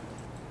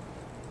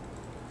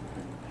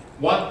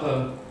 What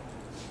the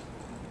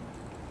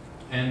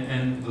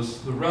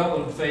the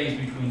relative phase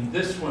between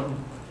this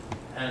one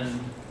and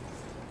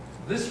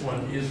this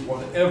one is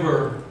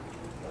whatever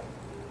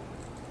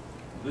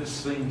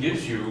this thing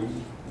gives you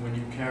when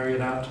you carry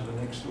it out to the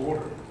next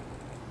order.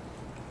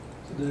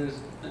 So there is,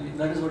 I mean,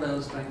 that is what I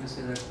was trying to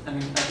say, that, I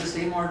mean, at the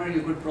same order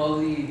you could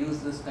probably use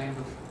this kind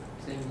of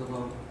thing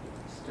about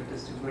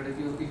statistics, but if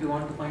you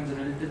want to find the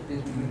relative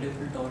phase between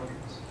different orders.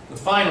 The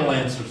final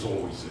answer is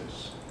always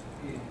this.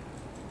 Yeah.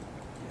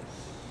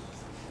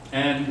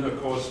 And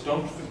of course,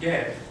 don't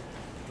forget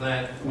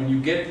that when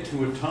you get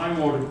to a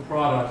time-ordered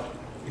product,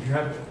 if you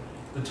have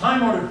the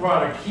time-ordered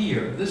product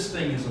here, this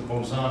thing is a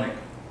bosonic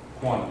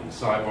quantity,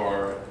 psi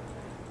bar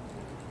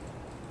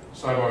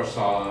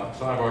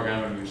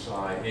gamma mu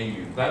psi a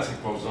mu. That's a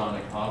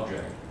bosonic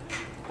object.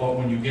 But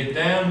when you get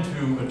down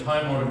to a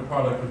time-ordered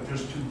product with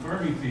just two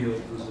Fermi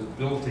fields, there's a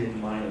built-in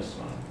minus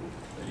sign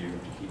that you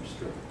have to keep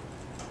straight.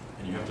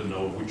 And you have to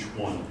know which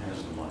one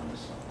has the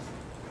minus sign.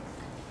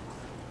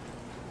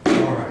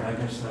 All right, I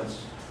guess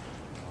that's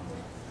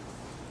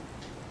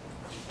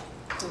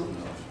So,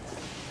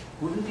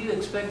 wouldn't you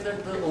expect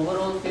that the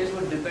overall phase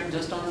would depend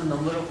just on the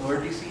number of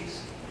vertices?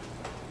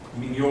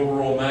 You mean the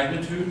overall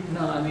magnitude?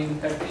 No, I mean,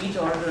 at each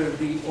order,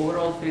 the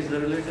overall phase,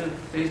 the relative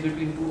phase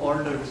between two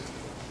orders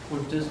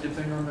would just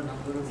depend on the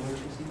number of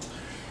vertices.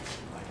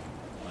 I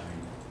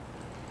mean,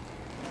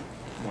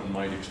 one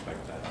might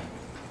expect that.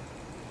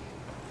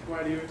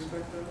 Why do you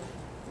expect that?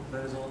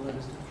 That is all that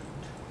is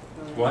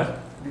different. What?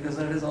 Because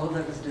that is all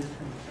that is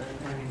different.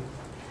 Right? I mean,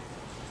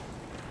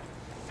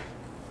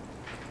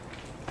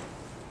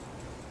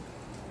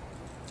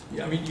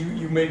 Yeah, I mean,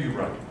 you may be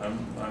right.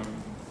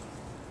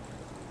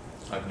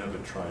 I've never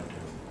tried to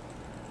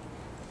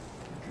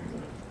do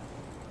that.